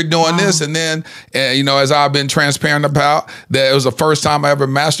I'm over here doing this. And then, as I've been transparent about, that it was the first time I ever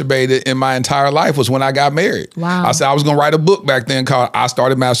masturbated in my entire life was when I got married. Wow. I said I was going to write a book back then called I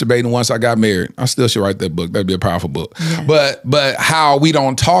Started Masturbating Once I Got Married. I still should write that book. That'd be a powerful book. Yeah. But how we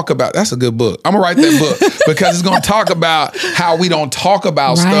don't talk about, that's a good book. I'm going to write that book because it's going to talk about how we don't talk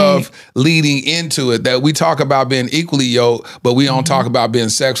about stuff leading into it, that we talk about being equally yoked, but we don't talk about being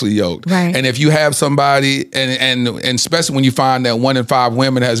sexually yoked. Right. And if you have somebody, and especially when you find that 1 in 5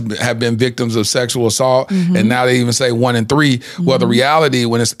 women have been victims of sexual assault, and now they even say 1 in 3, well, the reality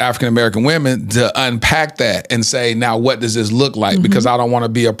when it's African-American women, to unpack that and say, now what does this look like? Because I don't want to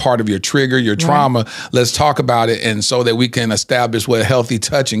be a part of your trigger, your trauma. Let's talk about it, and so that we can establish what healthy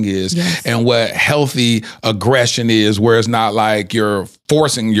touching is and what healthy aggression is, where it's not like you're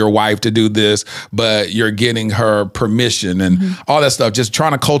forcing your wife to do this, but you're getting her permission and all that stuff, just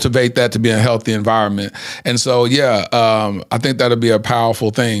trying to cultivate that to be a healthy environment. And so, I think that'll be a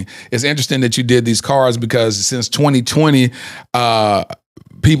powerful thing. It's interesting that you did these cards because since 2020,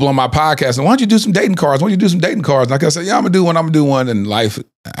 people on my podcast, and why don't you do some dating cards? Why don't you do some dating cards? Like I said, I'm going to do one, and life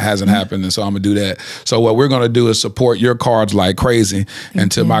hasn't happened, and so I'm going to do that. So what we're going to do is support your cards like crazy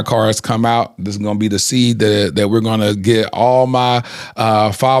until my cards come out. This is going to be the seed that we're going to get all my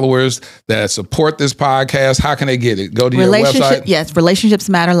followers that support this podcast. How can they get it? Go to your website? Yes,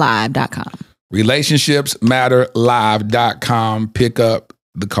 relationshipsmatterlive.com. Relationshipsmatterlive.com. Pick up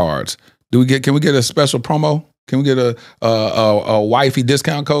the cards. Can we get a special promo? Can we get a wifey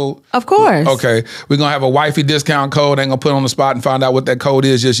discount code? Of course. Okay. We're going to have a wifey discount code. Ain't going to put it on the spot and find out what that code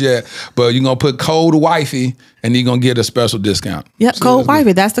is just yet. But you're going to put code wifey and you're going to get a special discount. Yep, code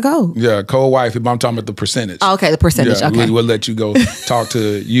wifey. That's the code. Yeah, code wifey. But I'm talking about the percentage. Oh, okay, the percentage. Okay. We'll let you go talk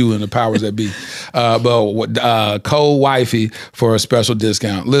to you and the powers that be. But code wifey for a special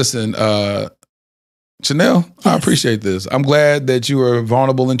discount. Listen, Chanel, I appreciate this. I'm glad that you are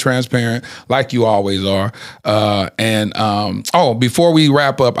vulnerable and transparent like you always are. Before we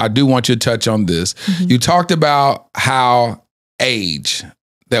wrap up, I do want you to touch on this. Mm-hmm. You talked about how age,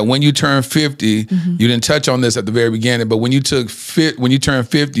 that when you turn 50, you didn't touch on this at the very beginning, but when you turned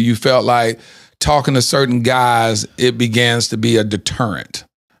 50, you felt like talking to certain guys, it begins to be a deterrent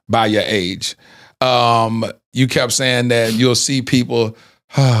by your age. You kept saying that you'll see people,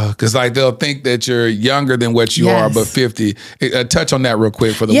 because like they'll think that you're younger than what you are, but 50. Touch on that real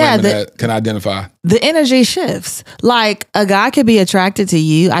quick for the women that can identify. The energy shifts. Like a guy could be attracted to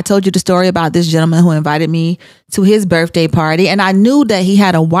you. I told you the story about this gentleman who invited me to his birthday party, and I knew that he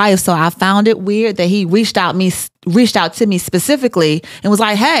had a wife, so I found it weird that he reached out to me specifically and was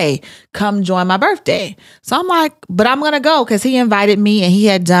like, "Hey, come join my birthday." So I'm like, "But I'm gonna go," because he invited me, and he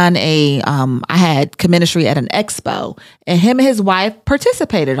had done I had commentary at an expo, and him and his wife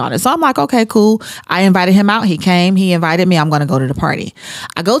participated on it. So I'm like, "Okay, cool." I invited him out. He came. He invited me. I'm gonna go to the party.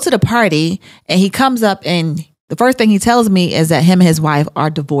 I go to the party, and he comes up, and the first thing he tells me is that him and his wife are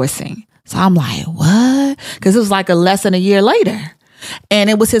divorcing. So I'm like, what? Because it was like less than a year later. And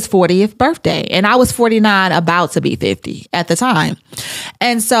it was his 40th birthday. And I was 49, about to be 50 at the time.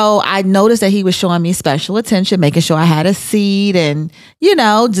 And so I noticed that he was showing me special attention, making sure I had a seat and,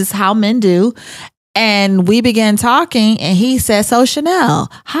 just how men do. And we began talking, and he said, "So Chanel,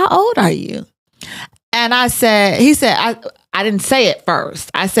 how old are you?" And I didn't say it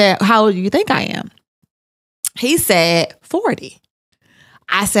first. I said, "How old do you think I am?" He said 40.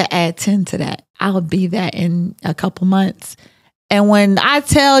 I said, "Add 10 to that. I'll be that in a couple months." And when I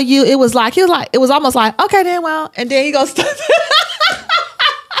tell you, it was almost like, "Okay, then, well," and then he goes, and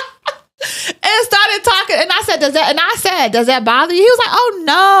started talking. And I said, "Does that bother you?" He was like, "Oh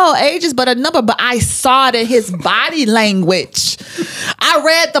no, age is but a number." But I saw it in his body language. I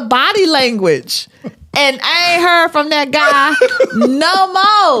read the body language. And I ain't heard from that guy no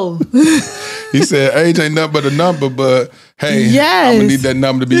more. He said, "Age ain't nothing but a number, but hey, I'm gonna need that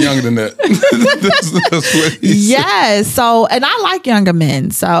number to be younger than that." That's what he said. So, and I like younger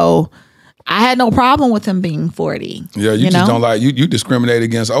men, so I had no problem with him being 40. Yeah, you just don't like, you discriminate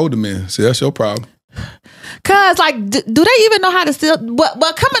against older men. See, that's your problem. Cause do they even know how to still?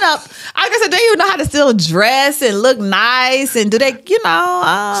 But coming up, I guess they even know how to still dress and look nice, and do they?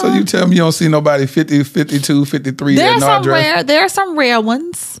 So you tell me you don't see nobody 50, 52, 53 that not dress? There are some rare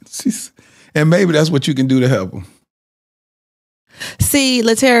ones, and maybe that's what you can do to help them. See,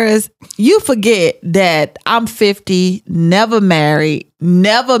 Laterras, you forget that I'm 50, never married,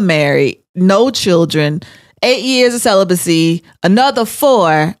 no children, 8 years of celibacy, another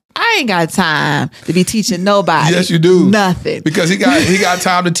 4. I ain't got time to be teaching nobody. Yes, you do. Nothing. Because he got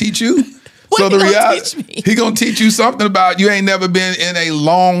time to teach you. So the reality, he gonna teach you something about you ain't never been in a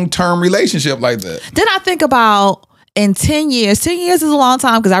long-term relationship like that. Then I think about in 10 years. 10 years is a long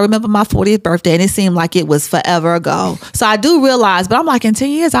time because I remember my 40th birthday and it seemed like it was forever ago. So I do realize, but I'm like, in 10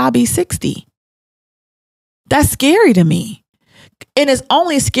 years, I'll be 60. That's scary to me. And it's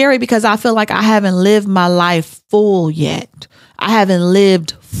only scary because I feel like I haven't lived my life full yet. I haven't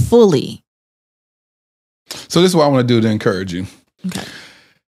lived fully. So this is what I want to do to encourage you. Okay.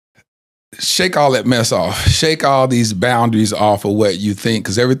 Shake all that mess off. Shake all these boundaries off of what you think,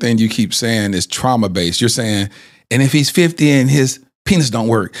 because everything you keep saying is trauma-based. You're saying, and if he's 50 and his penis don't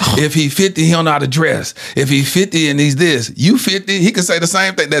work, if he's 50, he don't know how to dress. If he's 50 and he's this, you 50, he could say the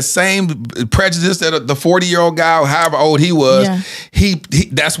same thing. That same prejudice that the 40-year-old guy, however old he was, he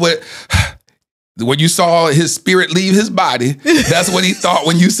that's what... When you saw his spirit leave his body, that's what he thought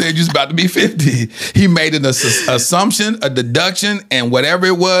when you said you was about to be 50. He made an assumption, a deduction, and whatever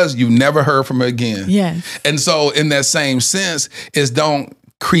it was, you never heard from him again. Yeah. And so in that same sense, is don't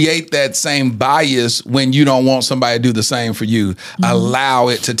create that same bias when you don't want somebody to do the same for you. Mm-hmm. Allow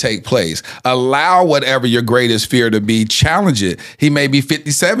it to take place. Allow whatever your greatest fear to be. Challenge it. He may be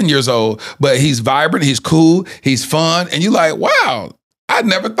 57 years old, but he's vibrant, he's cool, he's fun, and you're like, wow, I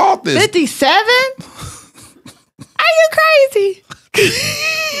never thought this. 57? Are you crazy?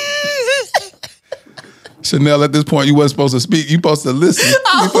 Chanel, at this point, you wasn't supposed to speak. You supposed to listen.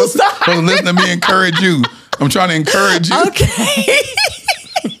 Oh, you supposed to listen to me encourage you. I'm trying to encourage you. Okay.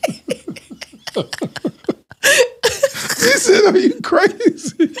 He said, are you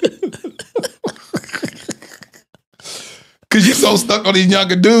crazy? Because you're so stuck on these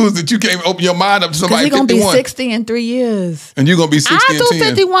younger dudes that you can't open your mind up to somebody 51. Because he's going to be 60 in 3 years. And you're going to be 60 in 10. I'll do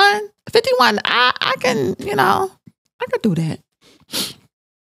 51. 51, I can, I could do that.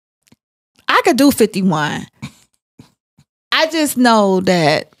 I could do 51. I just know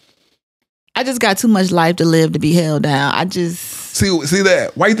that I just got too much life to live to be held down. I just... See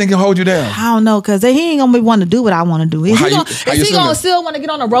that? Why you think he'll hold you down? I don't know, because he ain't gonna be wanting to do what I want to do. Is he gonna still want to get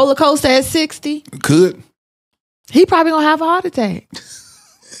on a roller coaster at 60? Could. He probably gonna have a heart attack.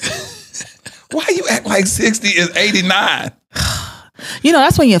 Why you act like 60 is 89? You know,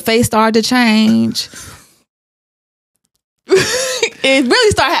 that's when your face started to change. It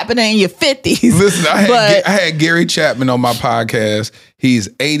really started happening in your 50s. Listen, I had Gary Chapman on my podcast. He's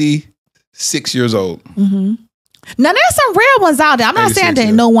 86 years old. Mm-hmm. Now, there's some real ones out there. I'm not saying there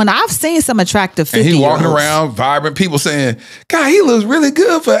ain't no one. I've seen some attractive 50-year-olds. And he walking around vibrant. People saying, God, he looks really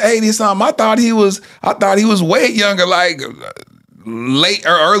good for 80-something. I thought he was way younger, like late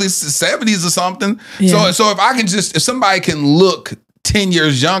or early 70s or something. Yeah. So if somebody can look 10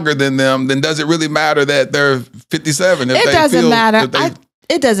 years younger than them, then does it really matter that they're 57? It doesn't matter.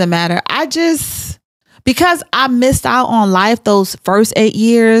 It doesn't matter. Because I missed out on life those first 8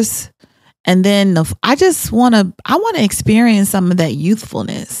 years. And then I want to experience some of that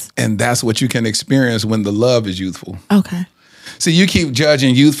youthfulness. And that's what you can experience when the love is youthful. Okay. See, you keep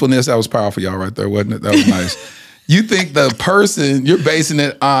judging youthfulness. That was powerful, y'all, right there, wasn't it? That was nice. You think you're basing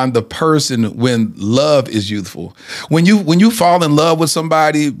it on the person when love is youthful. When you fall in love with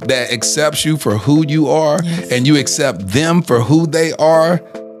somebody that accepts you for who you are, yes, and you accept them for who they are,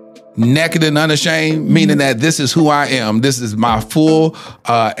 naked and unashamed, meaning that this is who I am. This is my full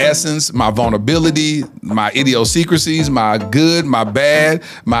essence, my vulnerability, my idiosyncrasies, my good, my bad,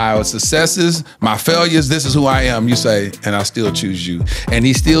 my successes, my failures. This is who I am. You say, and I still choose you. And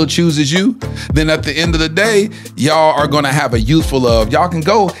he still chooses you. Then at the end of the day, y'all are going to have a youthful love. Y'all can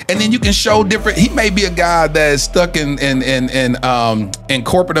go, and then you can show different. He may be a guy that is stuck in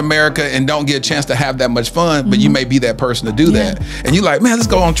corporate America and don't get a chance to have that much fun, but you may be that person to do that. And you like, man, let's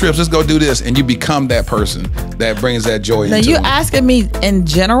go on trips. Let's go do this. And you become that person that brings that joy into you're asking me in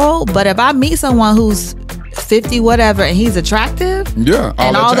general, but if I meet someone who's 50 whatever and he's attractive, it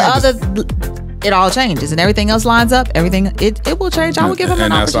all changes and everything else lines up, it will change. I will give him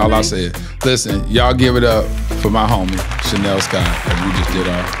an opportunity. And that's all I said. Listen, y'all give it up for my homie Chanel Scott, as we just did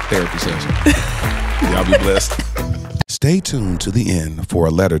our therapy session. Y'all be blessed. Stay tuned to the end for a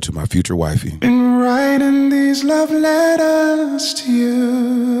letter to my future wifey. Been writing these love letters to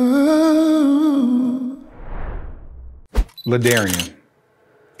you. Ladarian,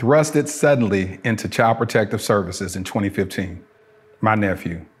 thrusted suddenly into Child Protective Services in 2015. My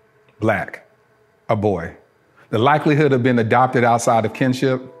nephew, black, a boy. The likelihood of being adopted outside of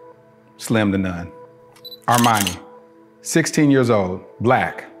kinship, slim to none. Armani, 16 years old,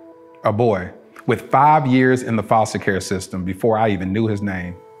 black, a boy, with 5 years in the foster care system before I even knew his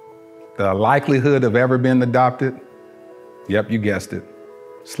name. The likelihood of ever being adopted, yep, you guessed it,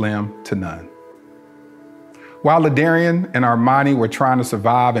 slim to none. While Ladarian and Armani were trying to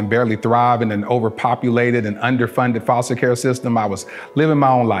survive and barely thrive in an overpopulated and underfunded foster care system, I was living my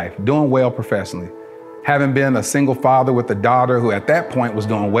own life, doing well professionally. Having been a single father with a daughter who at that point was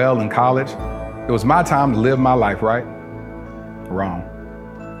doing well in college, it was my time to live my life, right? Wrong.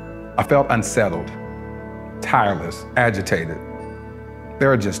 I felt unsettled, tireless, agitated.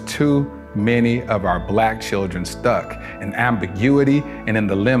 There are just too many of our black children stuck in ambiguity and in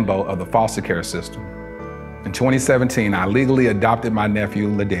the limbo of the foster care system. In 2017, I legally adopted my nephew,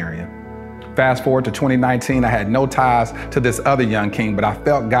 Ladarian. Fast forward to 2019, I had no ties to this other young king, but I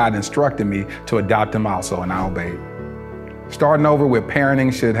felt God instructed me to adopt him also, and I obeyed. Starting over with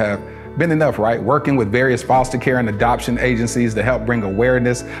parenting should have been enough, right? Working with various foster care and adoption agencies to help bring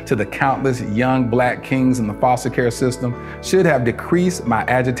awareness to the countless young black kings in the foster care system should have decreased my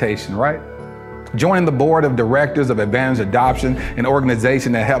agitation, right? Joining the board of directors of Advantage Adoption, an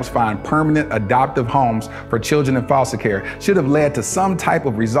organization that helps find permanent adoptive homes for children in foster care, should have led to some type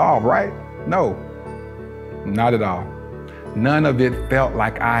of resolve, right? No, not at all. None of it felt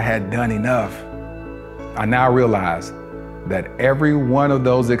like I had done enough. I now realize that every one of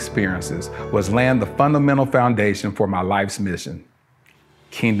those experiences was laying the fundamental foundation for my life's mission,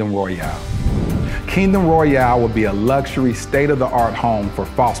 Kingdom Royale. Kingdom Royale will be a luxury, state-of-the-art home for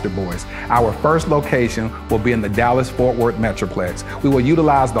foster boys. Our first location will be in the Dallas-Fort Worth Metroplex. We will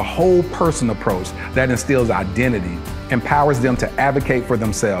utilize the whole person approach that instills identity, empowers them to advocate for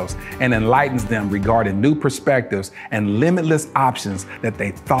themselves, and enlightens them regarding new perspectives and limitless options that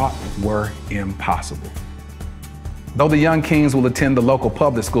they thought were impossible. Though the young kings will attend the local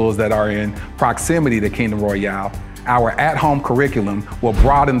public schools that are in proximity to Kingdom Royale, our at-home curriculum will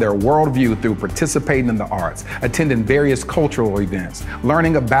broaden their worldview through participating in the arts, attending various cultural events,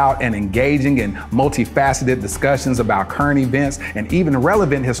 learning about and engaging in multifaceted discussions about current events and even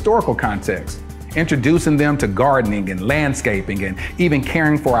relevant historical contexts, introducing them to gardening and landscaping and even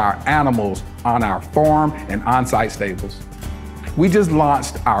caring for our animals on our farm and on-site stables. We just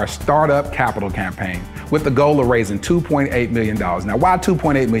launched our Startup Capital campaign with the goal of raising $2.8 million. Now, why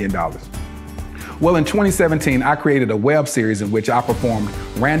 $2.8 million? Well, in 2017, I created a web series in which I performed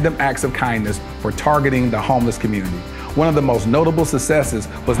random acts of kindness for targeting the homeless community. One of the most notable successes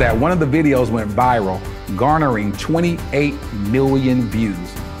was that one of the videos went viral, garnering 28 million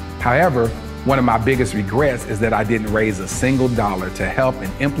views. However, one of my biggest regrets is that I didn't raise a single dollar to help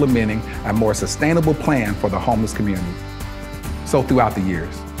in implementing a more sustainable plan for the homeless community. So throughout the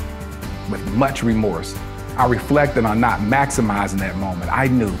years, with much remorse, I reflected on not maximizing that moment. I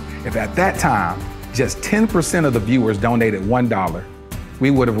knew if at that time, just 10% of the viewers donated $1,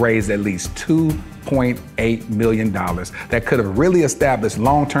 we would have raised at least $2.8 million that could have really established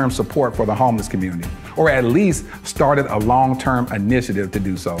long-term support for the homeless community, or at least started a long-term initiative to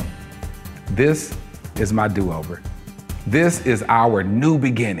do so. This is my do-over. This is our new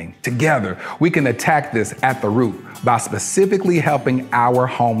beginning. Together, we can attack this at the root by specifically helping our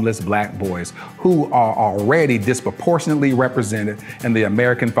homeless Black boys who are already disproportionately represented in the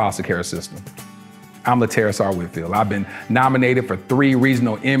American foster care system. I'm Laterras R. Whitfield. I've been nominated for 3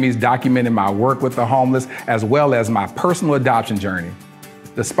 regional Emmys documenting my work with the homeless as well as my personal adoption journey.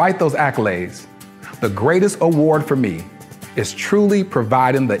 Despite those accolades, the greatest award for me is truly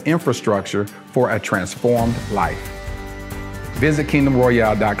providing the infrastructure for a transformed life. Visit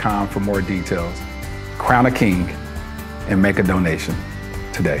kingdomroyale.com for more details. Crown a king and make a donation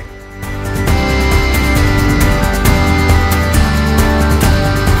today.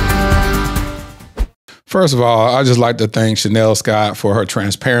 First of all, I just like to thank Chanel Scott for her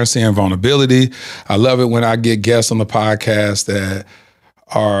transparency and vulnerability. I love it when I get guests on the podcast that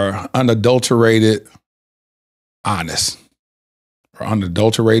are unadulterated honest or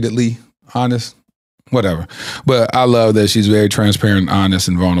unadulteratedly honest, whatever. But I love that she's very transparent, honest,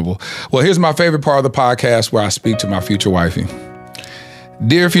 and vulnerable. Well, here's my favorite part of the podcast where I speak to my future wifey.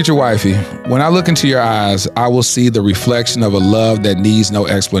 Dear future wifey, when I look into your eyes, I will see the reflection of a love that needs no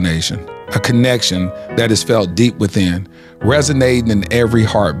explanation, a connection that is felt deep within, resonating in every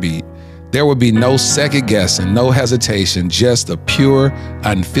heartbeat. There will be no second guessing, no hesitation, just the pure,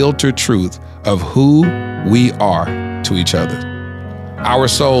 unfiltered truth of who we are to each other. Our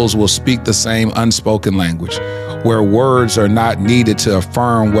souls will speak the same unspoken language, where words are not needed to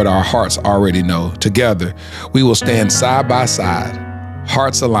affirm what our hearts already know. Together, we will stand side by side,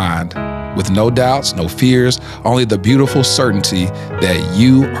 hearts aligned, with no doubts, no fears, only the beautiful certainty that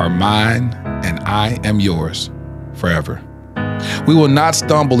you are mine and I am yours forever. We will not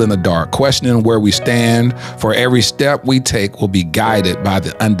stumble in the dark, questioning where we stand, for every step we take will be guided by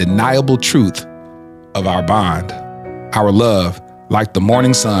the undeniable truth of our bond. Our love, like the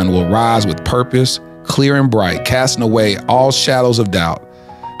morning sun, will rise with purpose, clear and bright, casting away all shadows of doubt.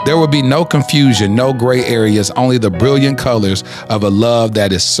 There will be no confusion, no gray areas, only the brilliant colors of a love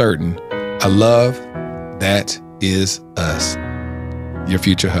that is certain, a love that is us. Your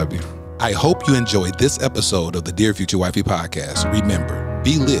future hubby. I hope you enjoyed this episode of the Dear Future Wifey podcast. Remember,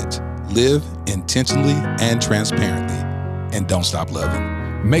 be lit, live intentionally and transparently, and don't stop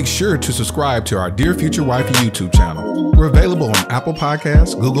loving. Make sure to subscribe to our Dear Future Wifey YouTube channel. We're available on Apple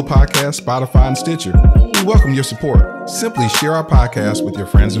Podcasts, Google Podcasts, Spotify, and Stitcher. We welcome your support. Simply share our podcast with your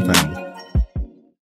friends and family.